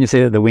 And you'll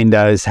see that the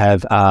windows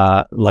have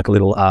like a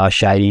little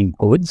shading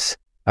hoods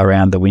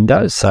around the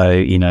windows. So,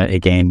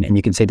 again, and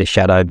you can see the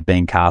shadow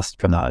being cast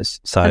from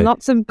those. So and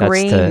lots of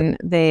green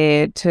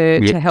there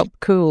to help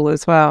cool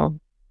as well.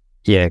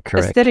 Yeah,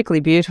 correct.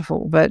 Aesthetically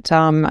beautiful, but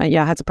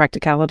has a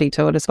practicality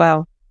to it as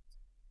well.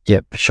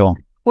 Yep, sure.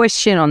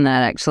 Question on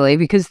that, actually,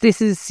 because this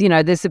is,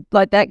 there's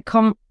that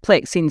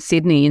complex in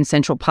Sydney, in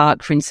Central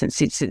Park, for instance,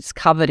 it's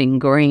covered in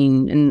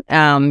green,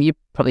 and you're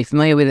probably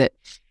familiar with it.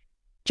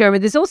 Jeremy,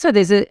 there's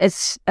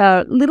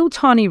a little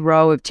tiny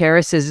row of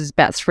terraces. There's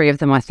about 3 of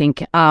them, I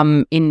think,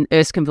 in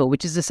Erskineville,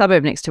 which is a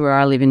suburb next to where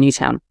I live in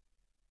Newtown.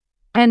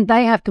 And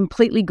they have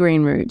completely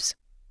green roofs.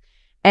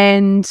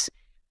 And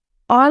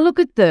I look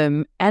at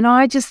them and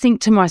I just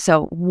think to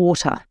myself,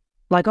 water.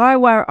 Like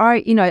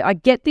I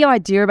get the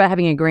idea about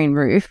having a green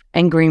roof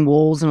and green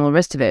walls and all the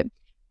rest of it,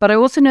 but I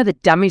also know the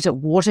damage that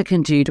water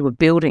can do to a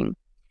building.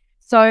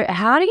 So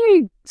how do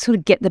you sort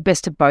of get the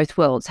best of both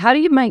worlds? How do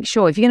you make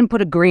sure, if you're going to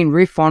put a green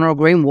roof on or a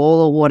green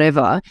wall or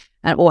whatever,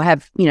 or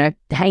have,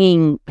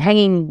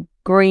 hanging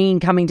green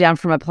coming down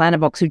from a planter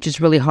box which is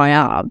really high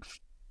up,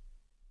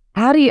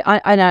 how do you,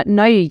 I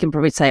know you can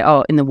probably say,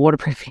 oh, in the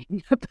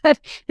waterproofing, but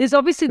there's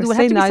obviously, there would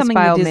have to be something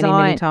in the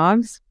design. many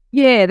times.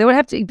 Yeah, there would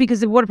have to,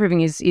 because the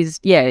waterproofing is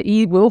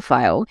you will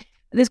fail.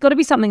 There's got to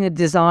be something in the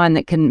design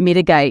that can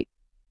mitigate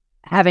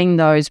having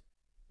those,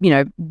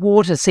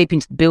 water seep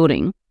into the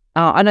building.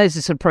 I know this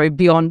is sort of probably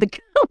beyond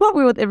what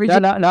we were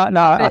originally.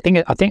 No. I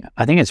think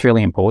it's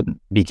really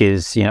important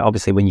because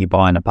obviously when you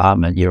buy an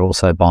apartment, you're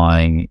also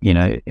buying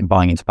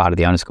into part of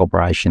the owners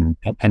corporation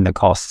and the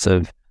costs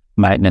of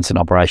maintenance and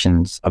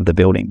operations of the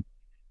building.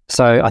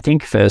 So I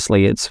think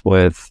firstly it's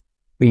worth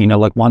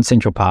like One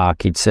Central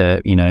Park. It's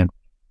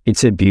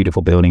a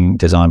beautiful building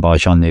designed by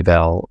Jean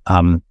Nouvel.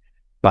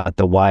 But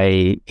the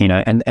way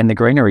and the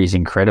greenery is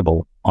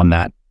incredible on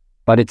that,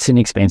 but it's an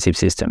expensive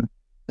system.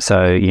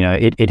 So,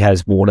 it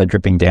has water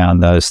dripping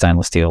down those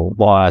stainless steel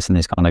wires, and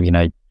there's kind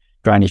of,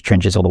 drainage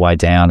trenches all the way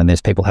down, and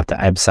there's people have to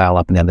abseil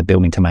up and down the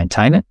building to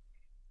maintain it.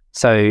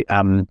 So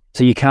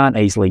you can't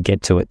easily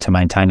get to it to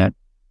maintain it.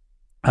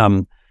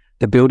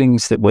 The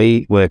buildings that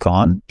we work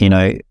on,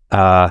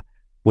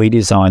 we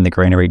design the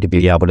greenery to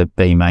be able to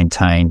be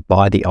maintained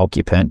by the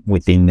occupant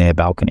within their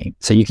balcony.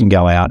 So you can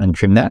go out and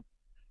trim that.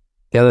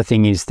 The other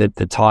thing is that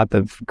the type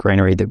of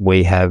greenery that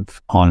we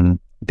have on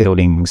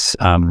buildings,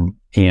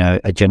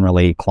 are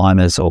generally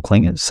climbers or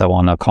clingers. So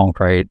on a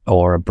concrete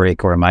or a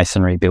brick or a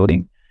masonry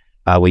building,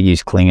 We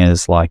use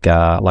clingers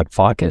like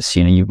Ficus.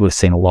 You know, you would have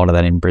seen a lot of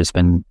that in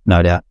Brisbane,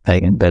 no doubt,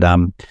 Megan. But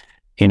and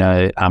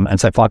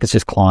so Ficus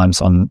just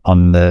climbs on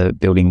the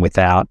building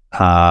without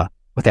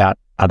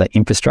other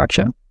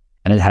infrastructure,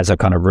 and it has a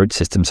kind of root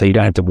system, so you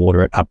don't have to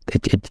water it up.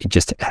 It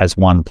just has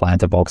one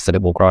planter box that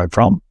it will grow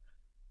from.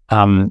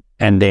 And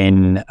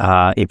then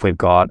if we've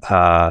got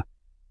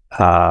like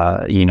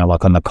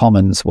on the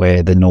commons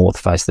where the north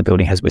face of the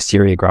building has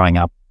wisteria growing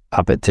up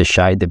it to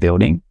shade the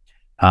building.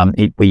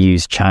 We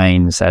use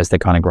chains as the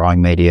kind of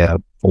growing media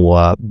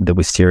for the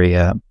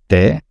wisteria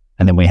there.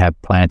 And then we have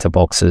planter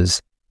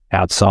boxes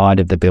outside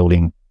of the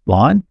building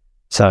line.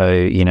 So,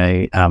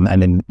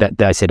 and then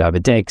they sit over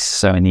decks.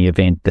 So in the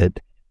event that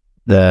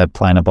the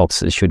planter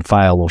boxes should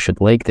fail or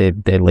should leak,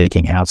 they're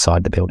leaking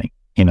outside the building,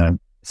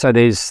 So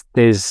there's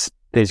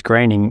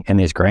greening and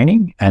there's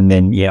greening. And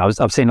then,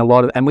 I've seen a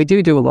lot of, and we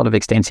do a lot of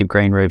extensive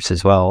green roofs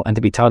as well. And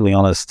to be totally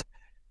honest,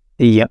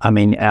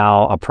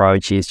 our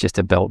approach is just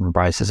a belt and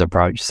braces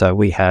approach. So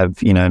we have,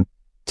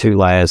 2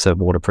 layers of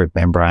waterproof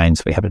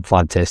membranes. We have it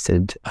flood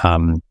tested,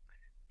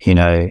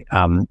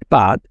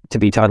 but to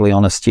be totally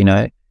honest,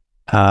 1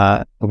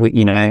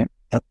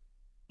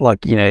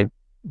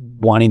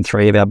 in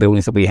 3 of our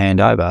buildings that we hand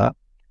over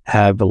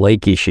have a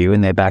leak issue,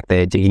 and they're back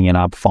there digging it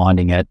up,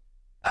 finding it.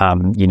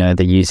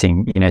 They're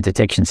using,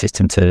 detection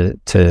system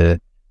to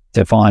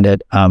find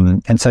it.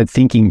 And so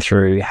thinking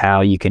through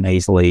how you can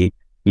easily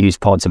use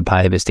pods and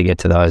pavers to get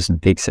to those and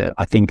fix it.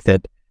 I think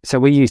that, so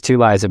we use 2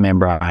 layers of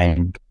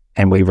membrane,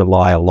 and we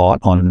rely a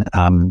lot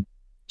on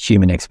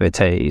human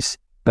expertise.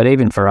 But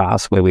even for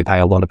us, where we pay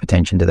a lot of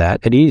attention to that,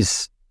 it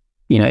is,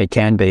 it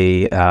can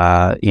be,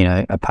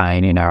 a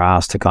pain in our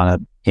ass to kind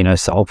of,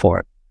 solve for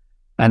it.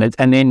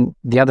 And then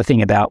the other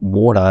thing about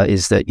water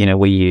is that,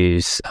 we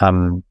use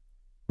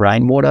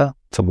rainwater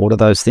to water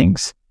those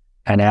things.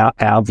 And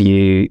our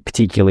view,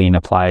 particularly in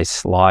a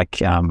place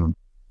like,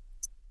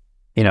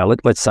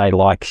 let's say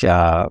like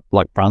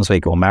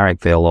Brunswick or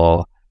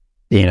Marrickville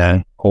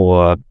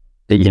or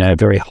a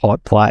very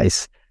hot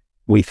place,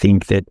 we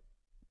think that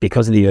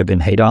because of the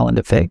urban heat island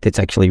effect, it's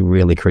actually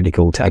really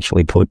critical to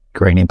actually put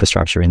green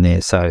infrastructure in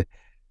there. So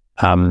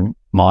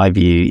my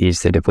view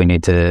is that if we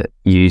need to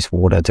use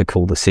water to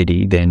cool the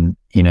city, then,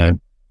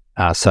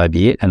 so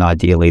be it. And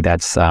ideally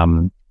that's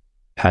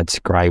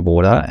grey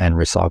water and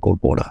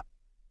recycled water.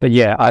 But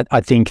yeah,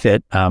 I think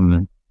that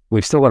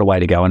we've still got a way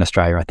to go in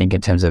Australia, I think,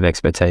 in terms of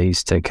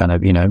expertise to kind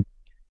of,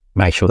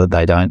 make sure that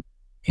they don't,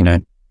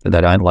 that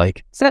they don't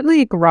leak.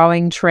 Certainly a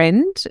growing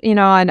trend.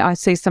 I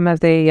see some of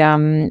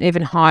the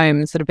even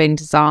homes that have been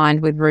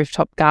designed with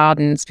rooftop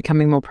gardens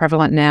becoming more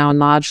prevalent now, and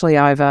largely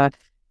over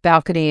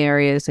balcony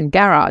areas and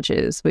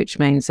garages, which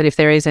means that if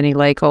there is any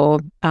leak or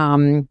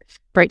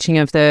breaching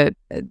of the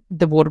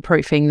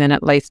waterproofing, then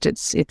at least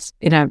it's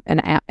in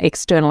an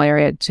external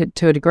area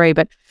to a degree.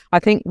 But I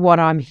think what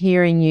I'm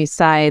hearing you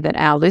say that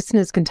our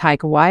listeners can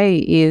take away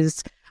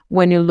is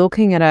when you're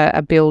looking at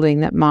a building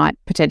that might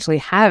potentially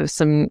have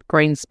some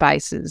green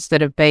spaces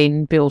that have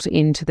been built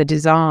into the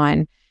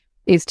design,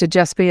 is to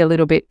just be a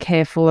little bit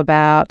careful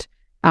about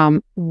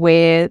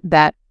where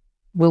that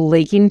will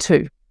leak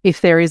into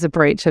if there is a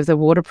breach of the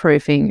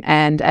waterproofing.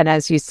 And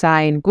as you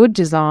say, in good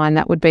design,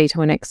 that would be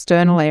to an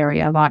external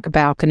area like a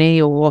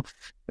balcony or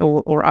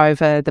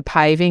over the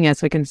paving,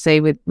 as we can see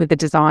with the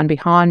design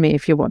behind me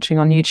if you're watching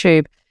on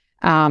YouTube.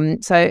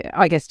 So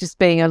I guess just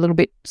being a little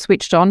bit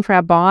switched on for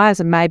our buyers,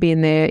 and maybe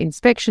in their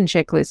inspection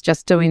checklist,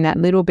 just doing that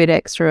little bit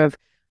extra of,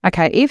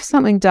 okay, if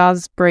something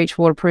does breach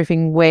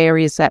waterproofing, where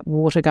is that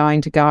water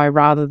going to go,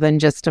 rather than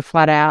just a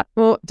flat out,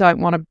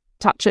 don't want to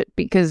touch it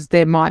because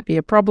there might be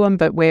a problem,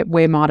 but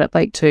where might it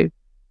leak to?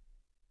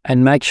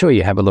 And make sure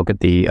you have a look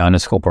at the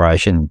Owners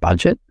Corporation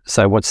budget.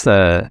 So what's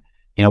the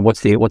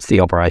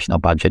operational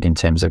budget in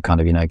terms of kind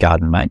of,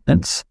 garden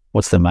maintenance?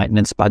 What's the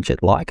maintenance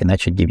budget like? And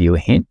that should give you a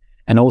hint.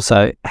 And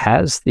also,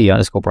 has the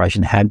Owners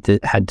Corporation had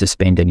to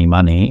spend any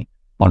money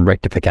on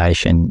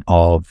rectification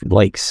of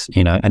leaks?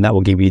 And that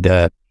will give you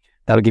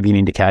an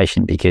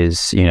indication,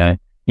 because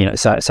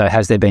so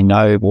has there been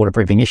no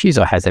waterproofing issues,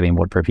 or has there been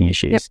waterproofing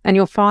issues? Yep. And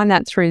you'll find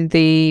that through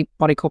the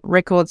Body Corp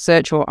Records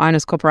search or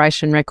Owners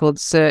Corporation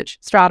Records search,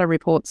 Strata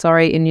report,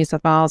 in New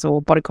South Wales,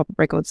 or Body Corp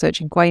Records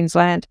search in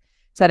Queensland.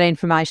 So that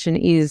information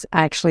is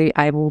actually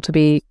able to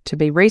be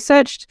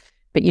researched,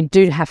 but you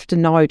do have to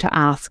know to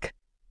ask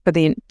for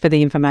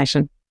the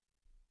information.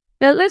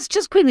 Now, let's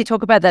just quickly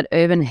talk about that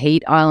urban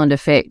heat island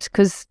effect,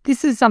 because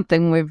this is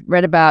something we've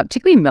read about,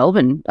 particularly in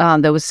Melbourne.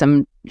 There was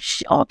some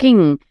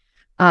shocking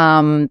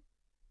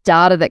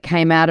data that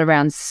came out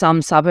around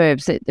some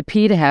suburbs that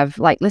appear to have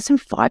like less than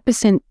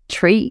 5%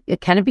 tree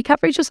canopy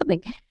coverage or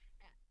something.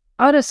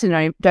 I just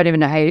don't even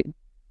know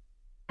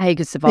how you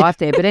could survive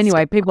there. But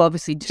anyway, people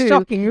obviously do.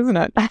 Shocking, isn't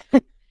it?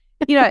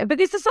 But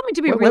this is something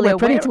to be really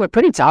aware of. We're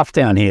pretty tough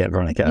down here,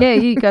 Veronica. Yeah,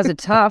 you guys are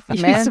tough, man.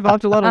 You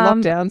survived a lot of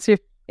lockdowns.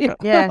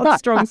 Yeah,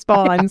 strong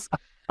spines.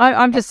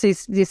 I'm just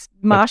this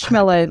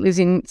marshmallow lives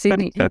in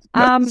Sydney.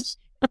 But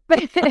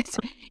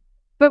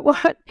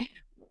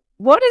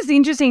what is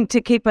interesting to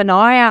keep an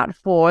eye out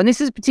for, and this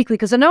is particularly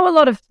because I know a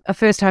lot of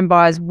first home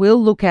buyers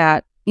will look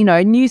at,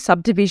 new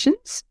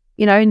subdivisions,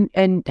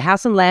 and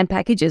house and land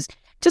packages,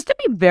 just to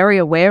be very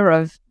aware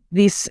of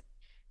this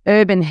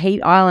urban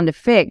heat island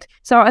effect.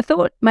 So I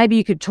thought maybe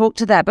you could talk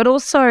to that, but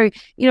also,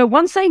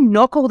 once they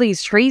knock all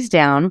these trees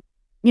down,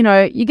 you're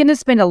going to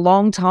spend a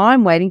long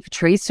time waiting for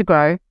trees to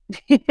grow.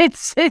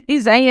 It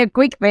is a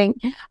quick thing.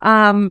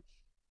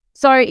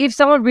 So if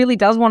someone really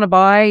does want to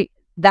buy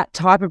that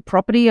type of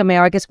property, I mean,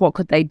 I guess what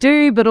could they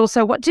do, but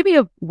also what to be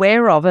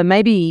aware of, and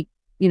maybe,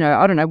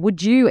 I don't know,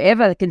 would you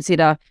ever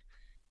consider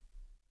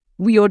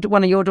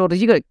one of your daughters,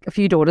 you got a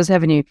few daughters,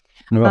 haven't you?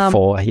 I've got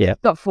 4, yeah.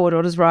 Got 4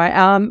 daughters,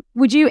 right?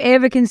 Would you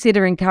ever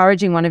consider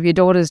encouraging one of your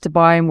daughters to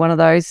buy in one of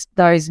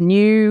those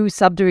new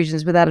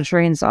subdivisions without a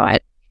tree in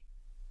sight?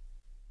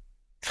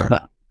 All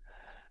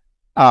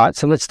right,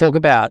 so let's talk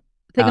about.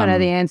 I think I know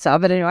the answer,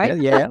 but anyway,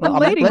 yeah. The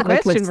leading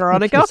question,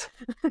 Veronica.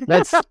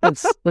 Let's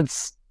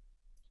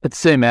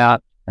zoom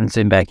out and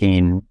zoom back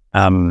in.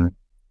 The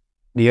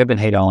urban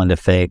heat island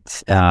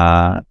effect,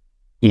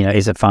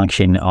 is a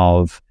function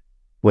of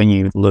when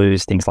you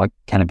lose things like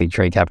canopy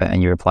tree cover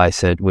and you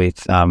replace it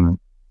with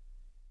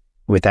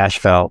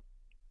asphalt,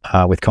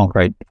 with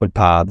concrete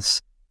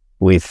footpaths,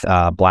 with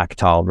black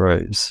tile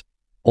roofs.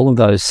 All of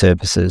those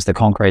surfaces, the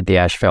concrete, the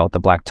asphalt, the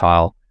black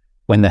tile,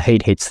 when the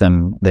heat hits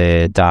them,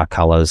 they're dark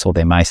colours or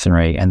they're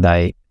masonry, and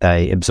they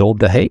absorb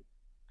the heat.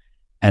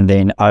 And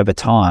then over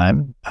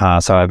time,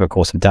 so over a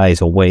course of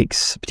days or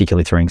weeks,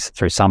 particularly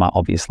through summer,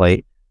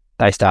 obviously,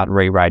 they start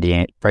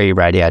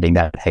re-radiating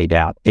that heat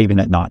out, even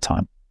at night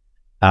time,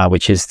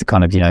 which is the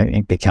kind of,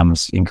 it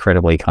becomes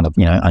incredibly kind of,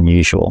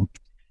 unusual.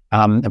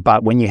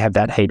 But when you have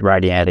that heat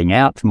radiating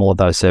out from all of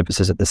those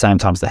surfaces at the same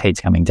time as the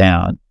heat's coming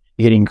down,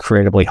 you get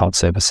incredibly hot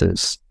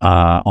surfaces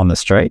on the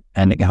street,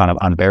 and it's kind of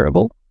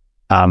unbearable.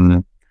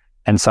 And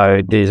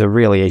so there's a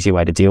really easy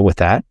way to deal with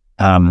that,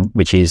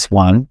 which is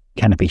 1,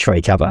 canopy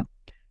tree cover,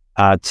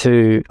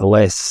 2,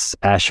 less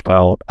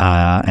asphalt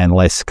and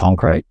less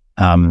concrete.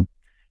 And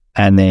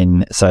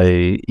then, so,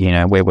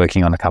 we're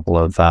working on a couple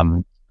of,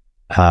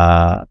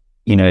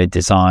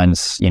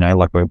 designs,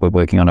 like we're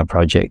working on a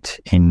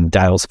project in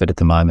Daylesford at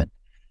the moment.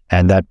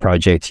 And that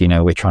project,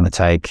 we're trying to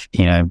take,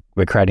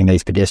 we're creating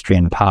these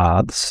pedestrian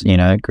paths,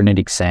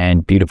 granitic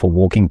sand, beautiful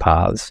walking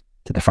paths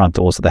to the front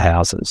doors of the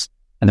houses.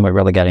 And then we're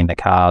relegating the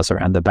cars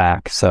around the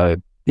back. So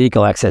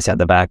vehicle access out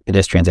the back,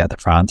 pedestrians out the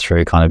front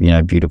through kind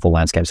of, beautiful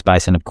landscape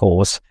space. And of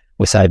course,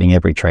 we're saving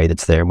every tree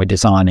that's there. And we're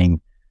designing,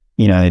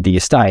 the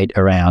estate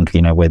around,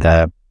 where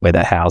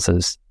the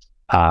houses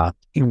are.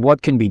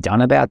 What can be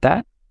done about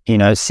that?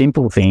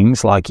 Simple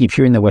things like if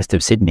you're in the west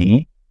of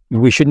Sydney,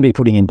 we shouldn't be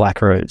putting in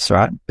black roofs,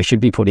 right? We should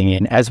be putting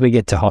in, as we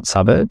get to hot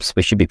suburbs,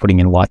 we should be putting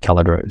in light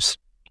coloured roofs,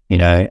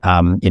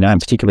 and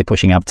particularly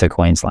pushing up to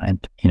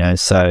Queensland,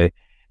 so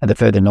and the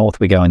further north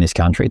we go in this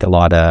country, the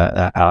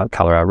lighter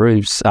colour our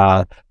roofs.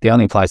 The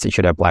only place that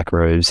should have black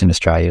roofs in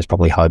Australia is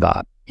probably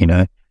Hobart,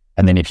 and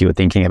then if you were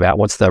thinking about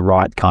what's the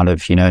right kind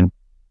of,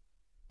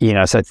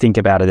 so think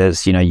about it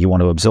as, you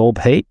want to absorb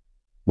heat.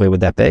 Where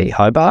would that be?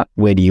 Hobart.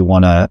 Where do you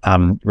want to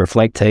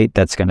reflect heat?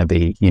 That's going to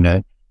be,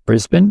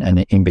 Brisbane. And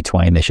in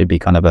between, there should be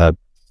kind of a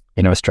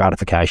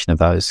stratification of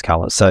those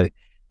colours. So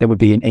there would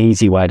be an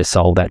easy way to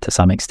solve that to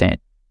some extent.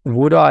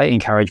 Would I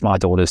encourage my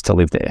daughters to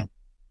live there?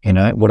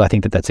 Would I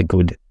think that that's a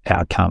good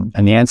outcome?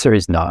 And the answer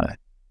is no.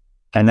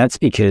 And that's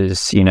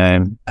because, I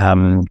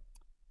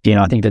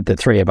think that the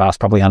three of us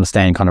probably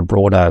understand kind of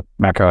broader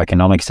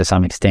macroeconomics to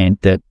some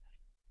extent, that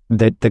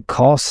the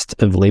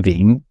cost of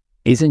living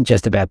isn't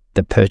just about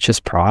the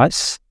purchase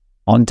price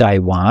on day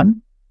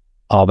one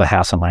of a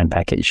house and land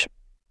package.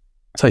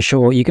 So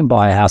sure, you can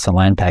buy a house and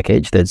land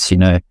package that's,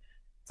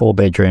 4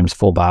 bedrooms,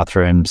 4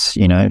 bathrooms,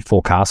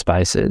 4 car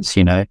spaces,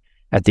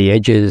 at the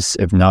edges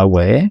of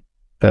nowhere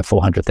for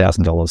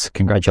 $400,000.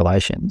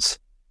 Congratulations.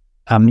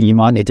 You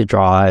might need to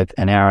drive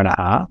an hour and a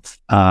half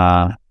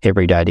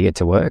every day to get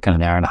to work and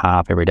an hour and a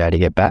half every day to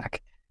get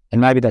back. And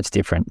maybe that's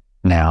different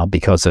now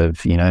because of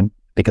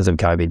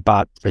COVID,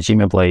 but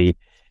presumably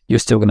you're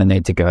still going to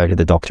need to go to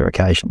the doctor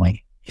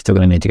occasionally. You're still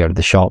going to need to go to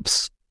the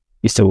shops.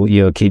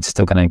 Your kids are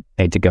still going to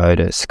need to go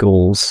to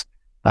schools,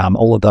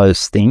 all of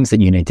those things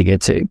that you need to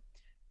get to.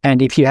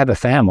 And if you have a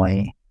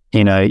family,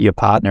 your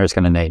partner is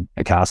going to need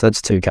a car. So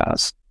that's 2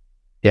 cars.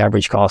 The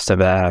average cost of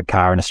a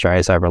car in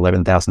Australia is over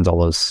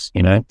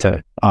 $11,000,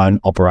 to own,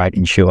 operate,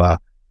 insure,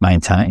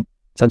 maintain.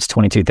 So that's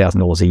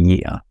 $22,000 a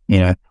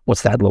year.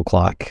 What's that look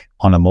like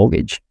on a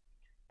mortgage?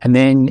 And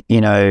then,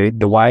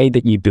 the way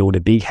that you build a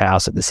big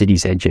house at the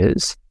city's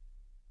edges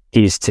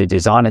is to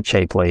design it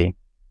cheaply,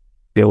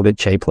 build it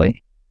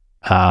cheaply,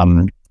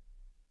 and,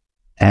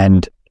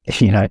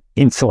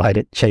 insulate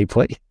it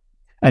cheaply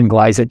and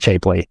glaze it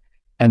cheaply.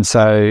 And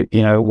so,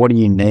 what do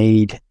you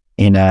need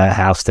in a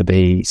house to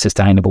be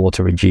sustainable or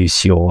to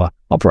reduce your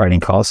operating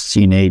costs?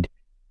 You need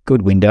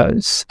good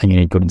windows and you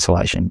need good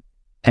insulation,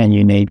 and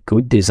you need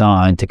good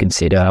design to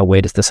consider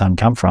where does the sun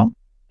come from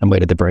and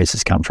where do the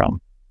breezes come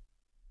from.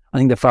 I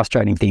think the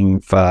frustrating thing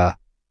for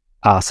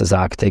us as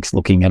architects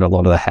looking at a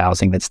lot of the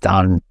housing that's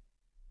done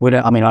I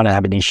don't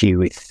have an issue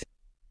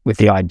with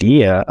the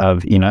idea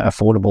of, you know,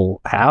 affordable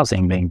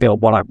housing being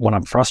built. What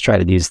I'm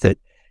frustrated is that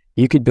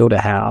you could build a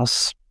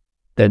house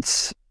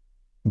that's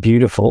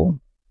beautiful,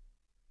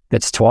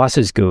 that's twice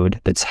as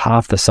good, that's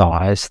half the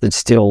size, that's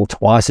still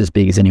twice as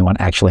big as anyone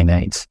actually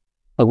needs.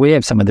 Like, we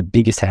have some of the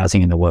biggest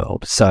housing in the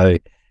world. So,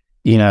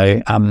 you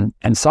know,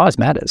 and size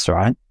matters,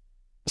 right?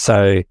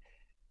 So,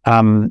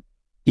 so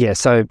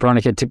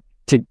Veronica,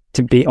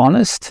 to be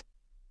honest,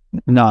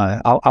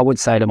 no, I would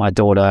say to my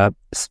daughter,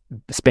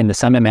 spend the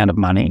same amount of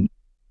money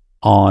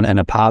on an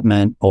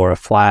apartment or a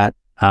flat,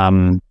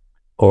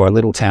 or a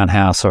little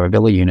townhouse or a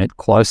villa unit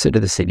closer to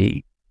the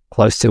city,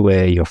 close to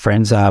where your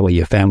friends are, where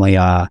your family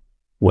are,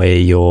 where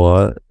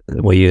your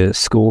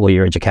school or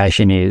your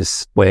education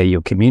is, where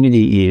your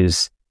community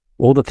is,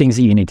 all the things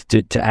that you need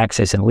to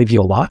access and live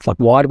your life. Like,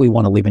 why do we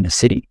want to live in a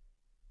city?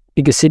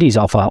 Because cities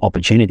offer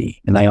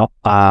opportunity, and they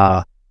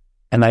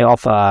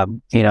offer,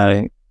 you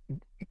know,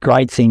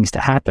 great things to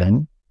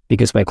happen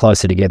because we're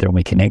closer together and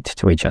we connect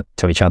to each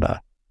other.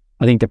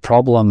 I think the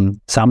problem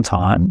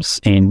sometimes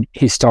in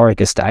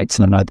historic estates,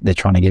 and I know that they're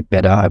trying to get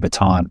better over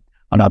time.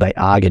 I know they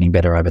are getting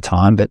better over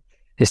time, but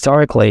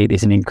historically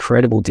there's an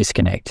incredible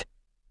disconnect.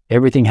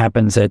 Everything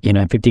happens at, you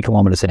know, 50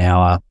 kilometers an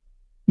hour.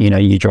 You know,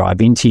 you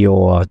drive into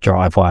your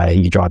driveway,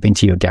 you drive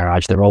into your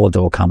garage, the roller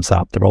door comes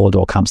up, the roller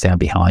door comes down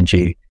behind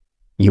you.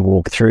 You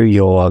walk through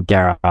your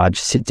garage,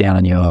 sit down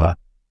in your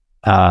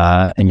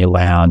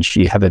lounge,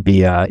 you have a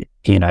beer,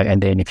 you know,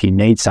 and then if you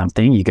need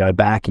something, you go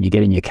back and you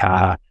get in your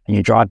car and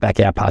you drive back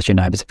out past your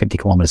neighbours at 50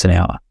 kilometres an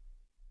hour.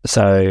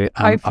 So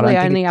hopefully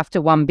only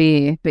after one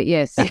beer, but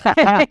yes.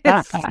 I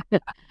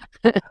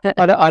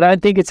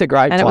don't think it's a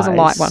great and place. And it was a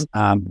light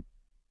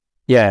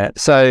one.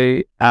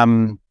 So,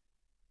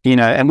 you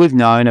know, and we've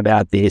known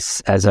about this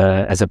as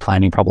a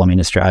planning problem in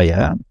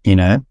Australia, you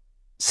know,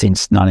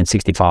 since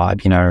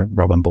 1965. You know,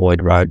 Robin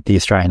Boyd wrote The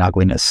Australian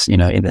Ugliness, you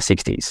know, in the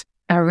 60s.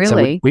 Oh,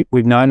 really? So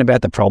we've known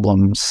about the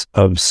problems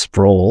of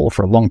sprawl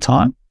for a long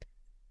time,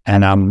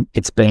 and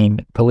it's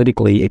been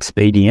politically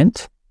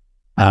expedient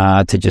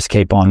to just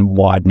keep on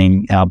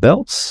widening our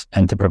belts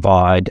and to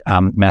provide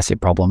massive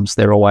problems.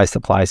 They're always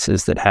the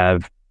places that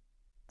have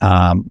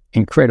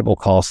incredible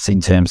costs in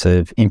terms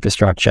of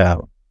infrastructure,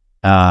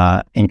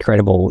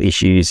 incredible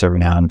issues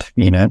around,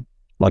 you know,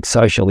 like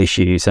social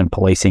issues and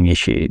policing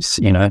issues,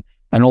 you know,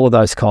 and all of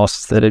those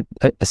costs that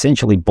are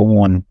essentially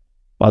borne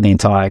by the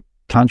entire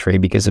country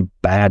because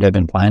of bad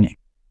urban planning.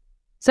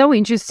 So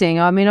interesting.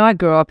 I mean, I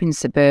grew up in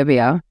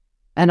suburbia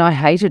and I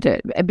hated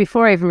it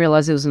before I even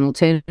realized there was an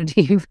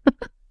alternative.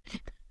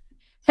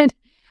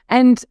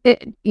 and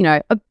it, you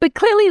know, but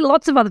clearly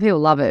lots of other people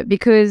love it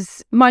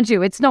because, mind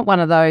you, it's not one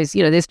of those,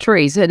 you know, there's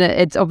trees, and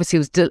it's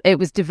obviously it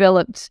was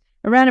developed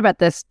around about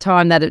this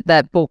time that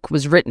that book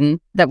was written.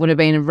 That would have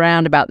been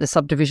around about the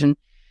subdivision.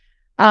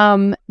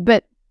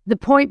 But the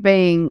point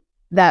being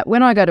that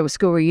when I go to a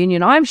school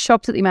reunion, I'm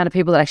shocked at the amount of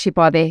people that actually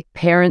buy their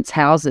parents'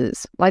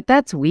 houses. Like,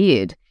 that's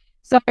weird.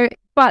 So,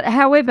 but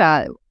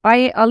however,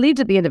 I lived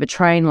at the end of a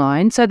train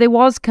line, so there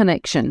was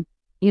connection.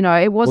 You know,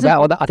 it wasn't.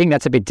 Well, I think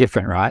that's a bit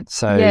different, right?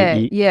 So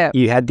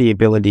you had the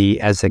ability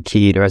as a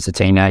kid or as a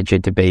teenager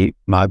to be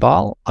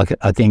mobile.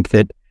 I think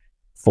that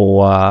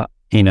for,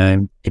 you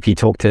know, if you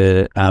talk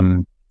to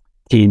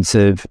kids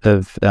of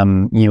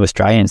new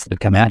Australians that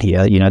have come out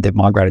here, you know, they've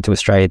migrated to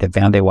Australia, they've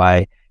found their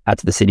way out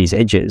to the city's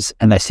edges,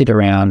 and they sit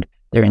around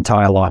their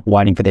entire life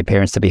waiting for their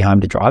parents to be home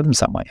to drive them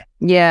somewhere.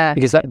 Yeah.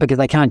 Because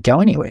they can't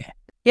go anywhere.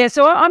 Yeah,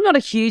 so I'm not a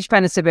huge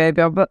fan of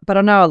suburbia, but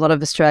I know a lot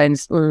of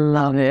Australians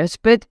love it.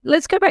 But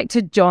let's go back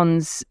to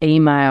John's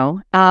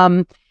email.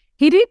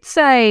 He did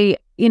say,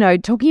 you know,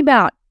 talking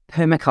about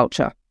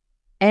permaculture,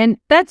 and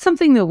that's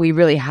something that we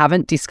really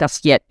haven't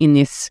discussed yet in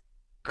this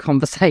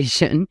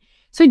conversation.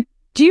 So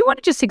do you want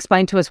to just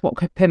explain to us what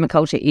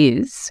permaculture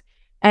is?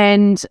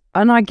 And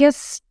I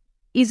guess,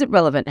 is it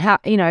relevant? How,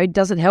 you know,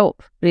 does it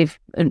help?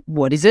 And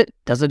what is it?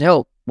 Does it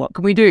help? What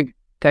can we do?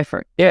 Go for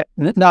it. Yeah.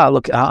 No,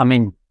 look, I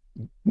mean,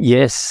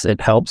 yes,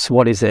 it helps.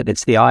 What is it?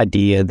 It's the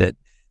idea that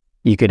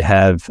you could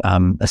have,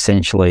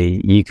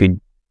 essentially, you could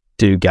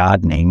do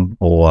gardening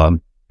or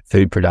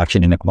food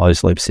production in a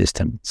closed loop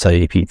system. So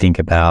if you think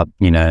about,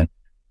 you know,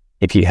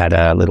 if you had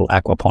a little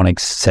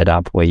aquaponics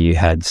setup where you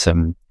had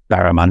some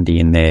barramundi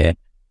in there,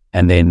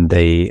 and then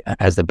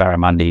as the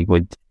barramundi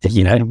would,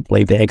 you know,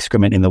 leave their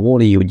excrement in the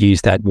water, you would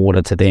use that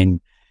water to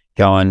then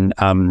go and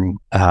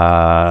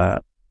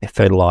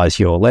fertilize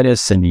your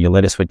lettuce, and your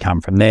lettuce would come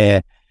from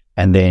there.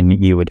 And then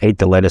you would eat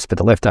the lettuce, but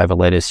the leftover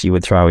lettuce you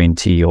would throw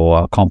into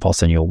your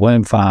compost and your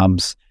worm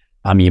farms.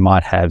 You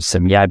might have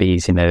some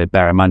yabbies in the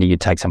barramundi.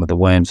 You'd take some of the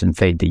worms and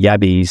feed the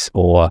yabbies,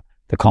 or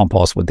the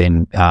compost would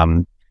then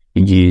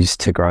use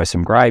to grow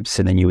some grapes,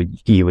 and then you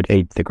would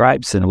eat the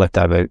grapes, and the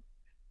leftover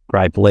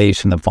grape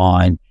leaves from the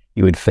vine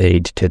you would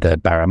feed to the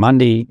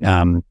barramundi.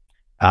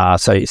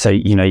 So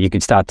you know, you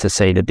could start to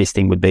see that this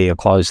thing would be a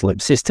closed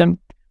loop system,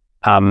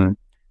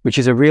 which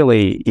is a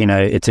really, you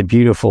know, it's a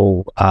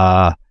beautiful,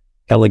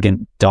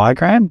 elegant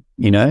diagram,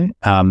 you know,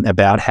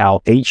 about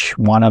how each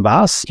one of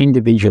us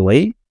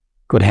individually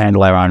could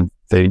handle our own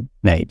food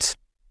needs.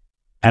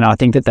 And I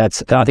think I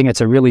think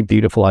it's a really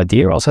beautiful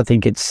idea. I also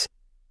think it's,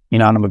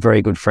 and I'm a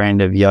very good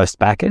friend of Joost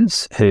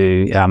Bakkers,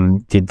 who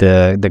did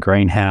the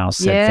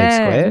greenhouse at Fed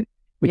Square,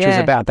 which was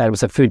about that. It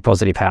was a food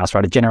positive house,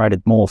 right? It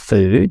generated more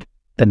food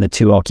than the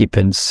two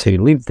occupants who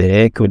lived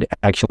there could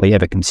actually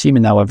ever consume.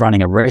 And they were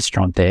running a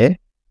restaurant there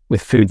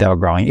with food they were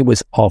growing. It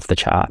was off the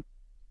chart.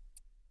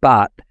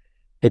 But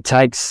it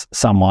takes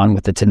someone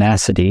with the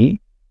tenacity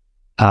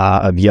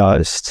of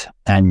Joost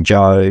and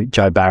Joe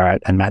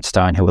Barrett and Matt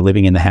Stone, who were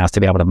living in the house, to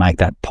be able to make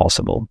that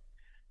possible.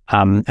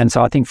 And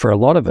so I think for a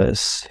lot of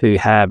us who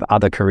have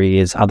other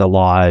careers, other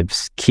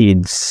lives,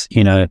 kids,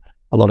 a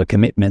lot of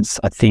commitments,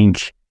 I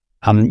think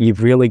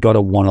you've really got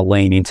to want to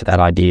lean into that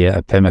idea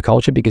of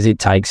permaculture, because it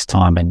takes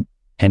time and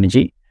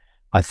energy.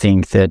 I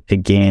think that,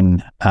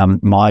 again,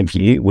 my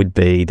view would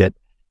be that,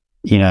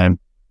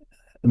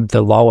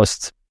 the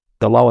lowest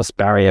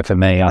barrier for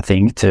me, I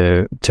think,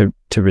 to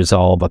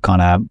resolve a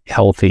kind of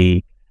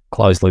healthy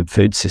closed loop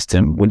food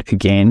system would,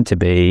 again, to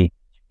be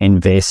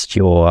invest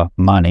your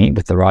money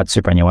with the right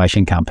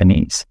superannuation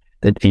companies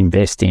that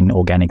invest in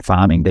organic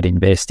farming, that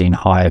invest in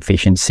high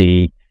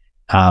efficiency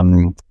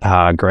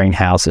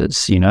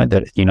greenhouses,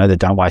 that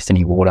don't waste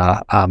any water,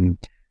 that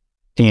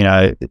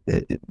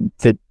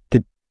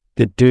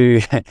do,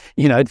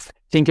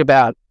 think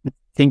about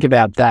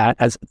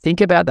that,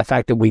 think about the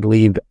fact that we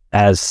live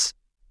as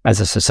a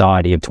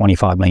society of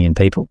 25 million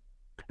people,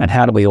 and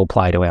how do we all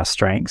play to our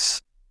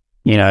strengths?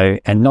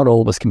 And not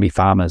all of us can be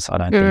farmers, I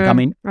don't think. I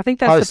mean, I think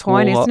that's the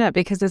point, isn't it?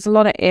 Because there's a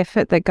lot of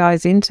effort that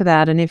goes into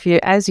that. And if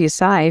as you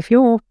say, if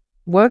you're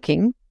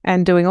working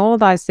and doing all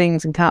of those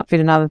things and can't fit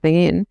another thing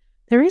in,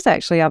 there is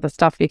actually other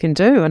stuff you can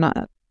do. And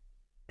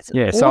it's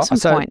an awesome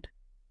point.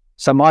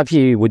 So my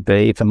view would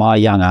be, for my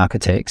young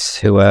architects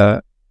who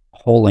are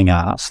hauling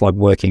ass, like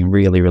working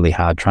really, really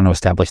hard, trying to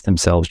establish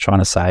themselves, trying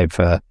to save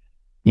for,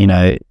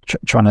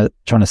 trying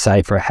to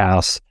save for a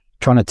house,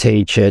 trying to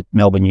teach at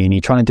Melbourne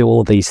Uni, trying to do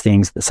all of these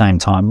things at the same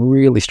time,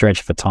 really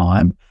stretched for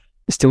time,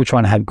 still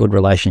trying to have good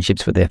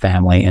relationships with their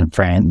family and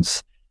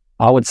friends.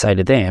 I would say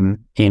to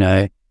them,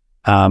 in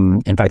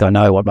fact, I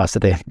know what most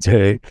of them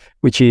do,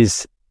 which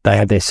is they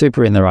have their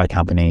super in the right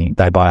company,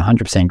 they buy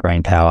 100%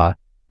 green power,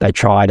 they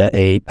try to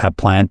eat a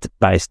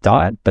plant-based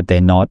diet, but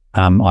they're not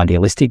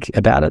idealistic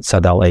about it. So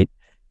they'll eat,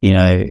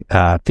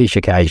 fish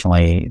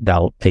occasionally,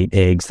 they'll eat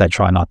eggs, they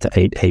try not to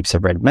eat heaps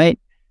of red meat.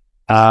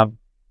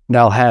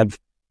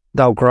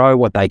 They'll grow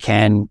what they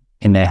can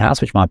in their house,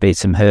 which might be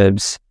some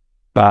herbs,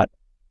 but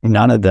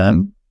none of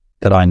them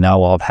that I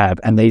know of have,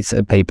 and these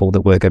are people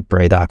that work at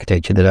Breathe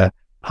Architecture that are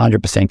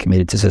 100%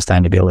 committed to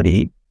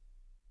sustainability,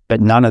 but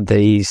none of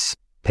these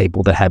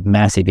people that have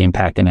massive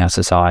impact in our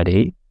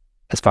society,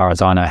 as far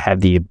as I know,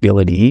 have the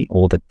ability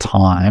or the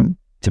time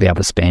to be able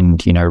to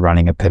spend,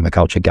 running a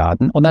permaculture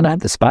garden, or they don't have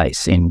the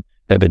space in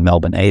urban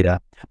Melbourne either.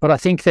 But I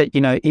think that,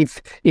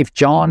 if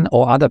John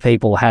or other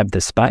people have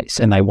the space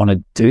and they want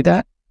to do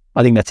that,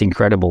 I think that's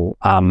incredible.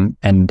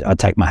 And I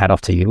take my hat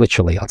off to you.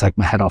 Literally, I'll take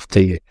my hat off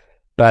to you.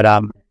 But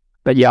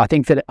yeah, I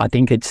think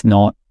it's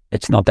not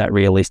that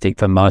realistic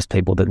for most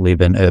people that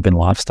live an urban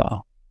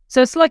lifestyle.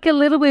 So it's like a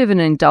little bit of an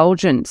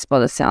indulgence by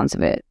the sounds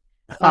of it.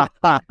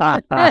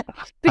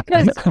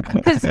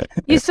 because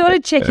you're sort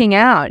of checking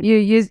out.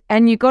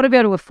 And you've got to be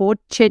able to afford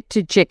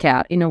to check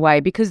out in a way,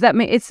 because that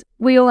means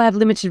we all have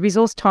limited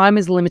resource. Time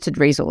is a limited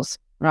resource.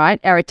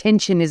 Right, our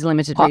attention is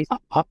limited. I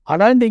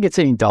don't think it's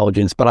an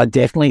indulgence, but I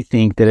definitely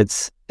think that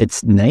it's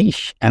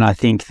niche, and I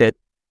think that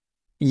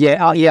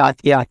I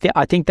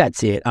think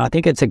that's it. I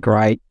think it's a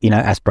great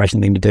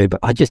aspirational thing to do,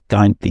 but I just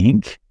don't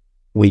think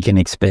we can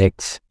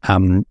expect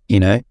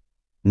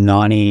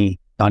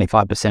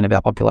 95% of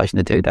our population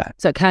to do that.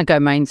 So it can't go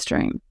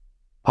mainstream.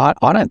 I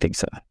don't think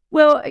so.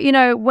 Well,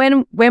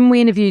 when we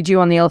interviewed you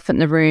on The Elephant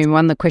in the Room,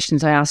 one of the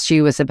questions I asked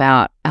you was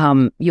about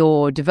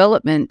your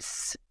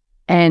developments.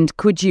 And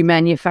could you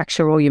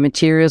manufacture all your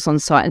materials on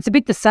site? It's a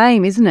bit the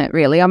same, isn't it,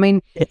 really? I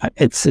mean...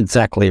 It's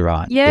exactly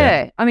right.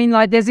 Yeah. I mean,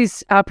 like, there's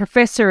this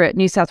professor at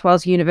New South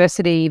Wales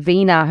University,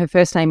 Veena, her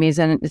first name is,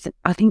 and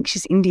I think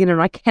she's Indian,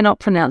 and I cannot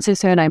pronounce her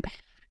surname,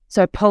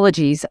 so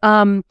apologies.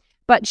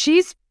 But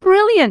she's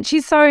brilliant.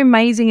 She's so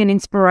amazing and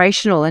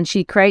inspirational, and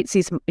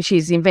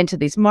she's invented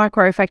these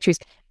micro factories.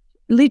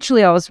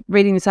 Literally, I was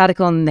reading this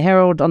article on the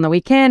Herald on the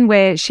weekend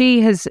where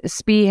she has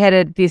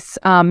spearheaded this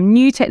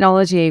new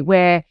technology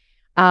where...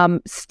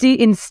 in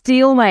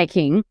steel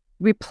making,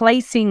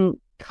 replacing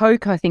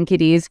coke, I think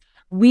it is,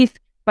 with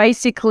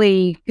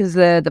basically, because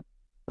the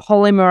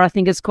polymer, I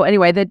think it's called,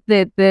 anyway,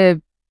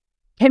 the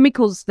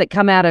chemicals that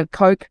come out of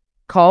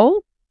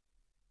coal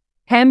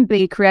can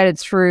be created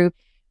through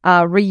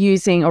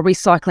reusing or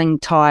recycling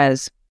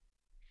tires.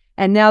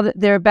 And now that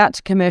they're about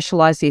to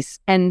commercialize this,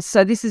 and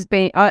so this has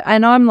been,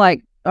 and I'm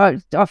like, I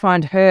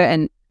find her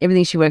and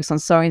everything she works on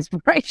so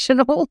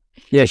inspirational.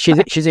 Yeah,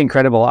 she's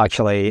incredible,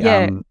 actually.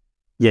 Yeah.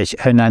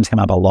 Her name's come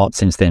up a lot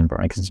since then,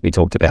 because we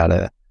talked about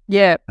her.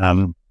 Yeah.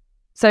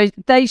 So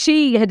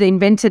she had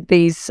invented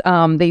these.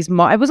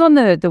 It was on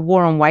the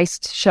War on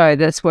Waste show.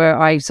 That's where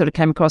I sort of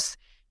came across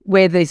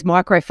where these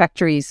micro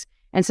factories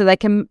And so they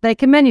can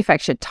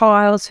manufacture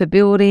tiles for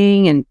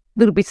building and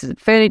little bits of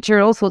furniture,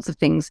 all sorts of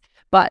things.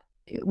 But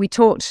we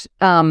talked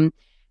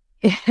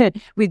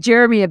with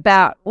Jeremy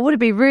about would it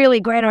be really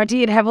great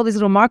idea to have all these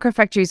little micro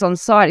factories on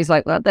site. He's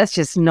like, well, that's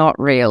just not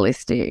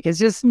realistic. It's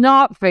just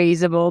not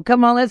feasible.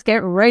 Come on, let's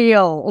get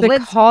real. The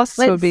costs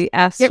would be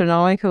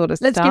astronomical to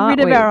start with. Let's get rid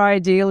of our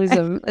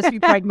idealism. Let's be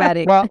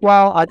pragmatic.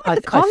 Well, I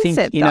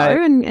concept, think,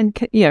 though, and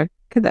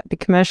could that be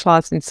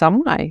commercialised in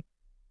some way?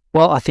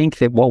 Well, I think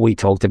that what we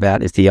talked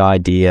about is the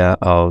idea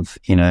of,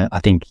 I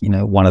think,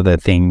 one of the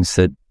things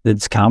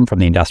that's come from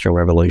the Industrial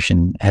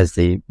Revolution has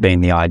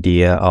been the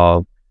idea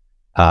of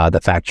the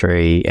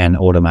factory and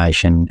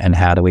automation and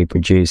how do we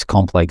produce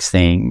complex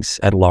things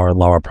at lower and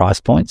lower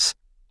price points.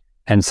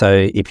 And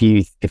so if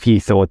you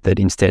thought that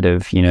instead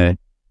of,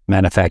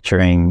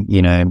 manufacturing,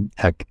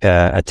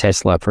 a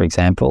Tesla, for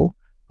example,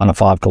 on a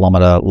 5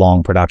 kilometer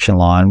long production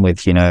line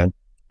with,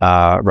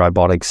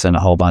 robotics and a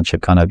whole bunch of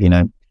kind of,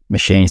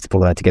 machines to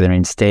pull that together,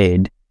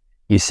 instead,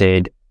 you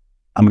said,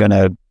 we're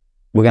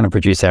going to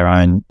produce our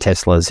own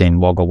Teslas in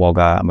Wagga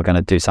Wagga, and we're going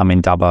to do some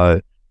in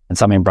Dubbo and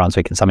some in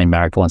Brunswick and some in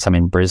Marrickville and some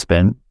in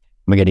Brisbane.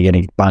 We're going to get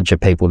a bunch of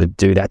people to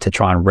do that, to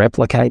try and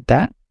replicate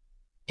that.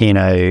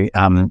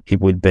 It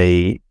would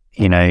be,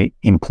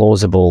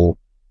 implausible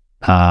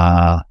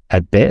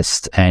at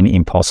best and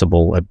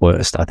impossible at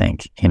worst, I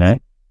think,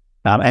 and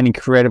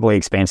incredibly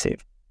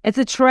expensive. It's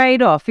a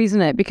trade-off,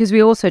 isn't it? Because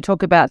we also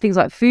talk about things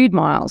like food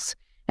miles,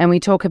 and we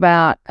talk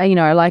about,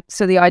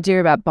 so the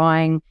idea about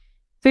buying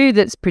food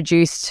that's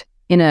produced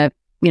in a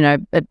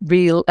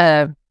real,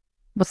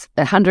 what's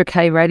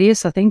 100K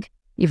radius, I think.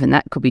 Even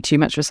that could be too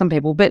much for some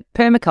people, but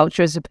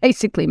permaculture is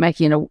basically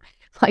making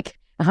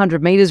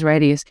 100 meters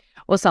radius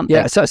or something.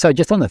 Yeah. So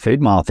just on the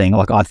food mile thing,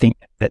 I think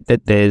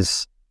that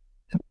there's,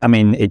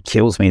 it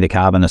kills me, the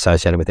carbon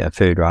associated with our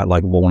food, right?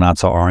 Like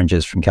walnuts or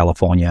oranges from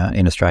California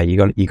in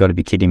Australia. You got to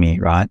be kidding me,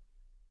 right?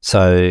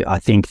 So I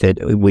think that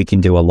we can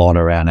do a lot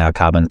around our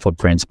carbon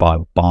footprints by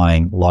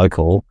buying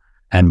local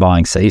and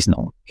buying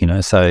seasonal,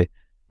 so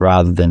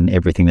rather than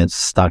everything that's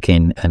stuck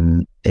in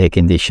an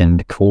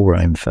air-conditioned cool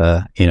room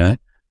for 9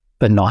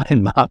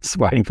 months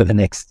waiting for the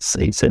next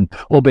season,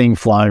 or being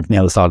flown from the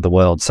other side of the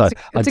world. So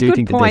I do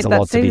think that there's a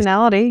lot to be...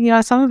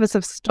 seasonality, some of us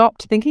have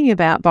stopped thinking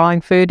about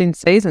buying food in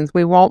seasons.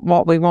 We want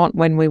what we want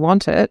when we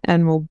want it,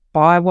 and we'll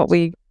buy what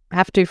we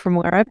have to from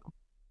wherever.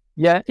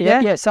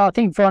 Yeah. So I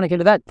think, Veronica,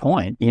 to that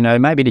point,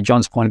 maybe to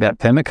John's point about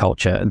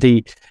permaculture,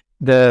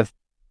 the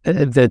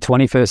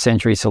 21st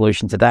century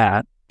solution to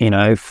that,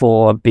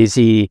 for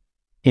busy,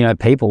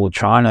 people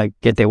trying to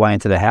get their way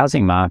into the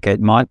housing market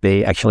might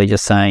be actually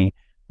just saying,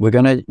 we're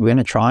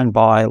gonna try and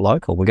buy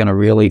local. We're gonna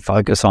really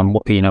focus on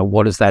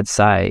what does that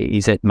say?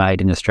 Is it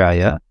made in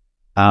Australia?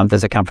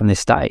 Does it come from this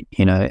state?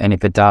 And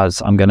if it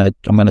does, I'm gonna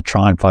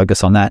try and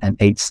focus on that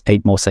and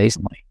eat more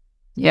seasonally.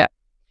 Yeah.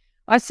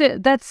 I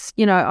said that's,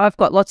 I've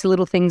got lots of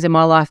little things in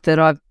my life that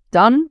I've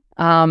done,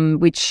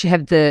 which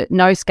have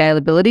no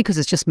scalability because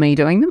it's just me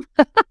doing them.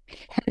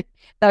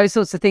 Those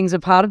sorts of things are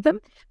part of them.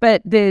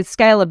 But the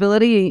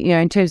scalability,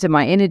 in terms of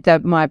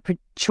my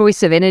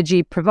choice of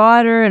energy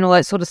provider and all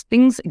those sort of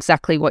things,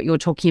 exactly what you're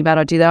talking about.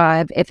 I do that. I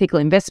have ethical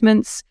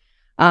investments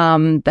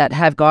that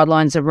have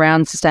guidelines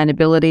around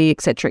sustainability,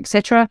 et cetera, et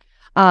cetera.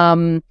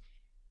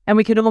 And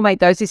we can all make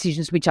those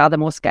decisions, which are the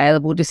more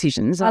scalable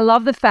decisions. I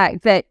love the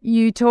fact that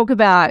you talk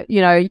about,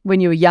 when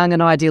you were young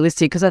and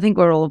idealistic, because I think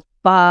we're all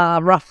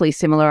roughly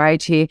similar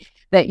age here,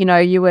 that,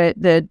 you were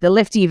the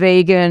lefty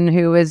vegan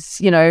who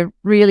was,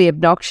 really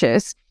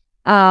obnoxious,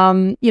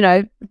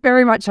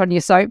 very much on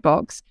your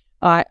soapbox.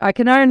 I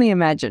can only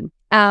imagine.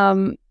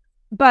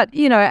 But,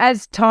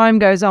 as time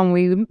goes on,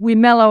 we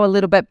mellow a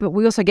little bit, but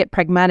we also get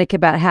pragmatic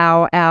about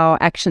how our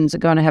actions are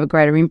going to have a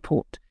greater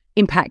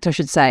impact, I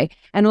should say,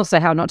 and also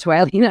how not to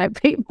alienate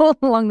people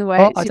along the way.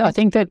 Well, I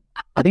think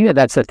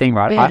that's the thing,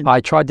 right? I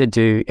tried to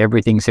do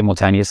everything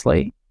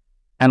simultaneously,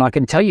 and I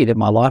can tell you that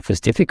my life was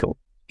difficult,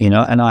 and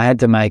I had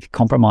to make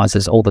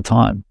compromises all the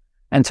time.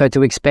 And so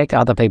to expect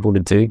other people to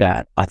do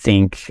that, I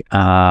think,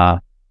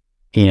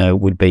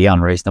 would be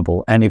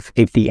unreasonable. And if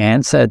the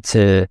answer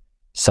to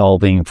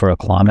solving for a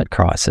climate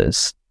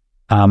crisis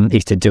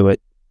is to do it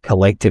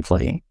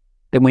collectively,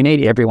 then we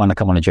need everyone to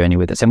come on a journey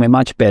with us. And we're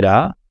much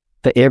better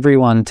for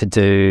everyone to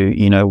do,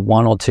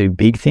 one or two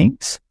big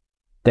things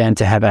than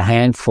to have a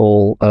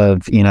handful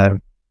of,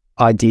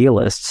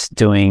 idealists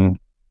doing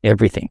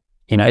everything.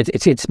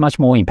 It's much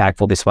more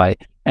impactful this way.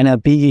 And a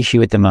big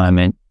issue at the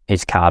moment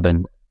is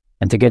carbon.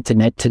 And to get to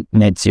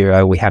net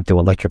zero, we have to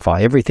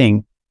electrify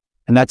everything.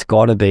 And that's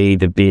got to be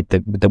the bit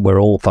that we're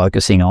all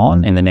focusing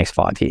on in the next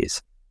 5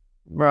 years.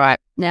 Right.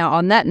 Now,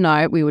 on that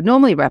note, we would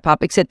normally wrap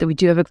up, except that we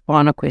do have a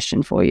final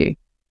question for you.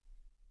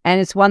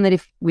 And it's one that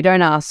if we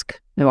don't ask,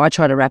 I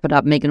try to wrap it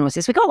up. Megan always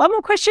says, we got one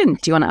more question.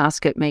 Do you want to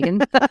ask it,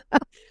 Megan?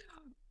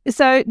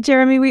 So,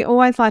 Jeremy, we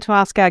always like to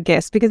ask our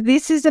guests, because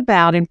this is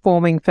about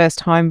informing first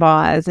home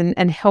buyers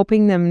and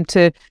helping them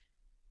to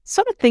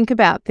sort of think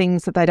about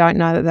things that they don't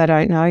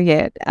know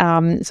yet.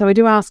 So we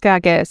do ask our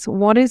guests,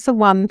 what is the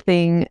one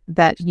thing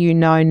that you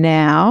know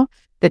now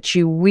that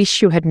you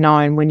wish you had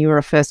known when you were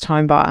a first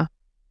home buyer?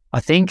 I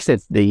think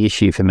that the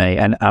issue for me,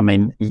 and I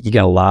mean, you're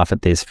going to laugh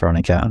at this,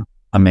 Veronica.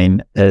 I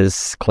mean,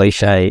 as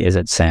cliche as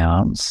it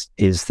sounds,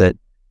 is that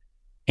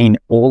in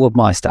all of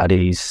my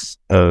studies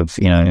of,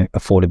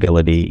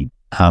 affordability,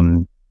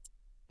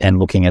 and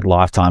looking at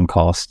lifetime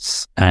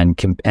costs and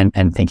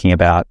thinking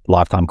about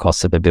lifetime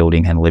costs of a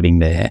building and living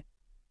there,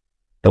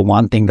 the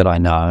one thing that I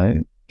know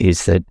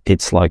is that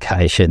it's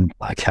location.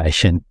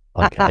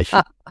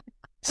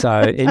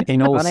 So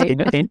in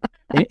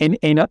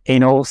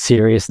all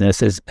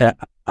seriousness,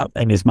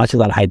 and as much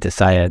as I'd hate to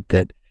say it,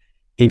 that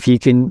if you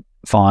can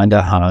find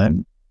a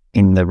home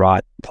in the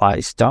right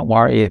place, don't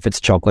worry if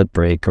it's chocolate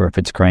brick or if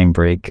it's cream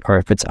brick or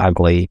if it's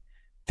ugly.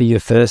 For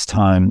your first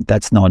home,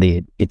 that's not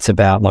it. It's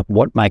about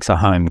what makes a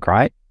home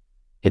great.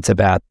 It's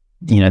about,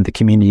 the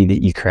community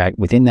that you create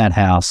within that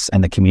house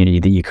and the community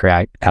that you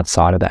create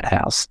outside of that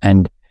house.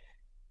 And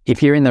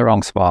if you're in the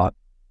wrong spot,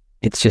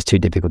 it's just too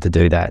difficult to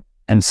do that.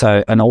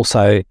 And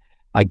also,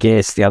 I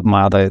guess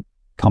my other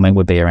comment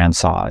would be around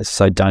size.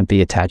 So don't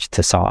be attached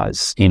to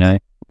size.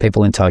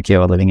 People in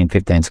Tokyo are living in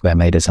 15 square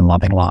meters and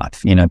loving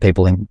life.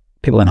 People in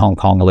Hong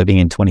Kong are living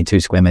in 22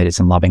 square meters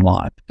and loving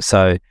life.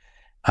 So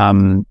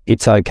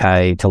it's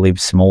okay to live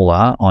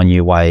smaller on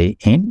your way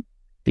in,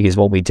 because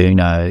what we do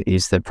know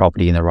is that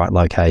property in the right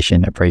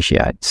location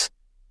appreciates.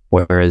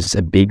 Whereas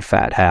a big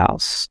fat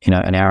house,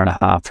 an hour and a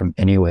half from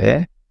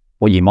anywhere,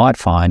 what you might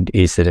find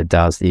is that it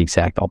does the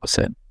exact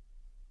opposite.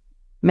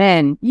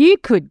 Man, you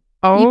could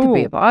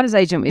be a buyer's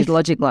agent with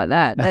logic like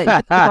that.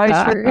 That's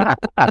so true.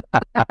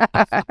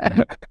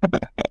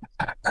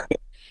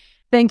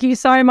 Thank you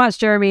so much,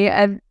 Jeremy.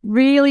 A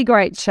really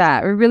great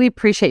chat. We really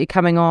appreciate you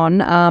coming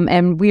on,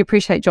 and we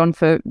appreciate John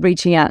for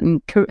reaching out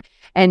and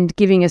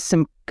giving us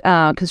some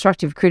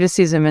constructive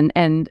criticism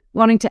and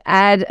wanting to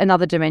add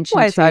another dimension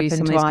to some of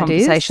these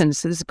conversations.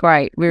 So this is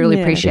great. We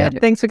really appreciate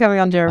it. Thanks for coming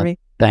on, Jeremy.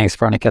 Thanks,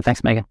 Veronica.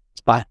 Thanks, Megan.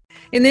 Bye.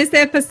 In this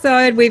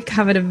episode, we've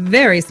covered a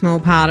very small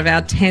part of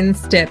our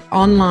 10-step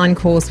online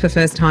course for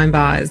first home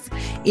buyers.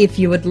 If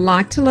you would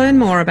like to learn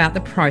more about the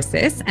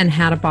process and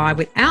how to buy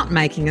without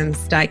making a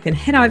mistake, then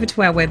head over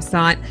to our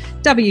website,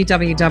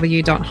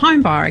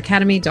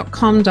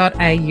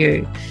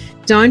 www.homebuyeracademy.com.au.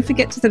 Don't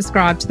forget to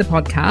subscribe to the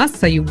podcast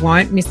so you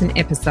won't miss an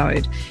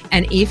episode.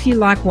 And if you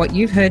like what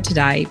you've heard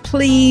today,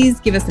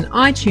 please give us an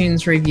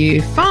iTunes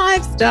review.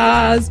 5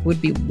 stars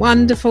would be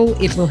wonderful.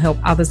 It will help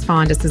others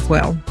find us as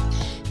well.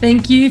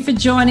 Thank you for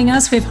joining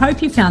us. We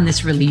hope you found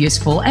this really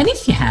useful. And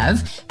if you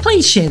have,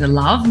 please share the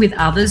love with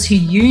others who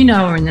you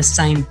know are in the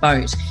same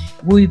boat.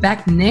 We'll be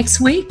back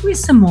next week with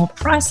some more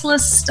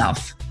priceless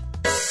stuff.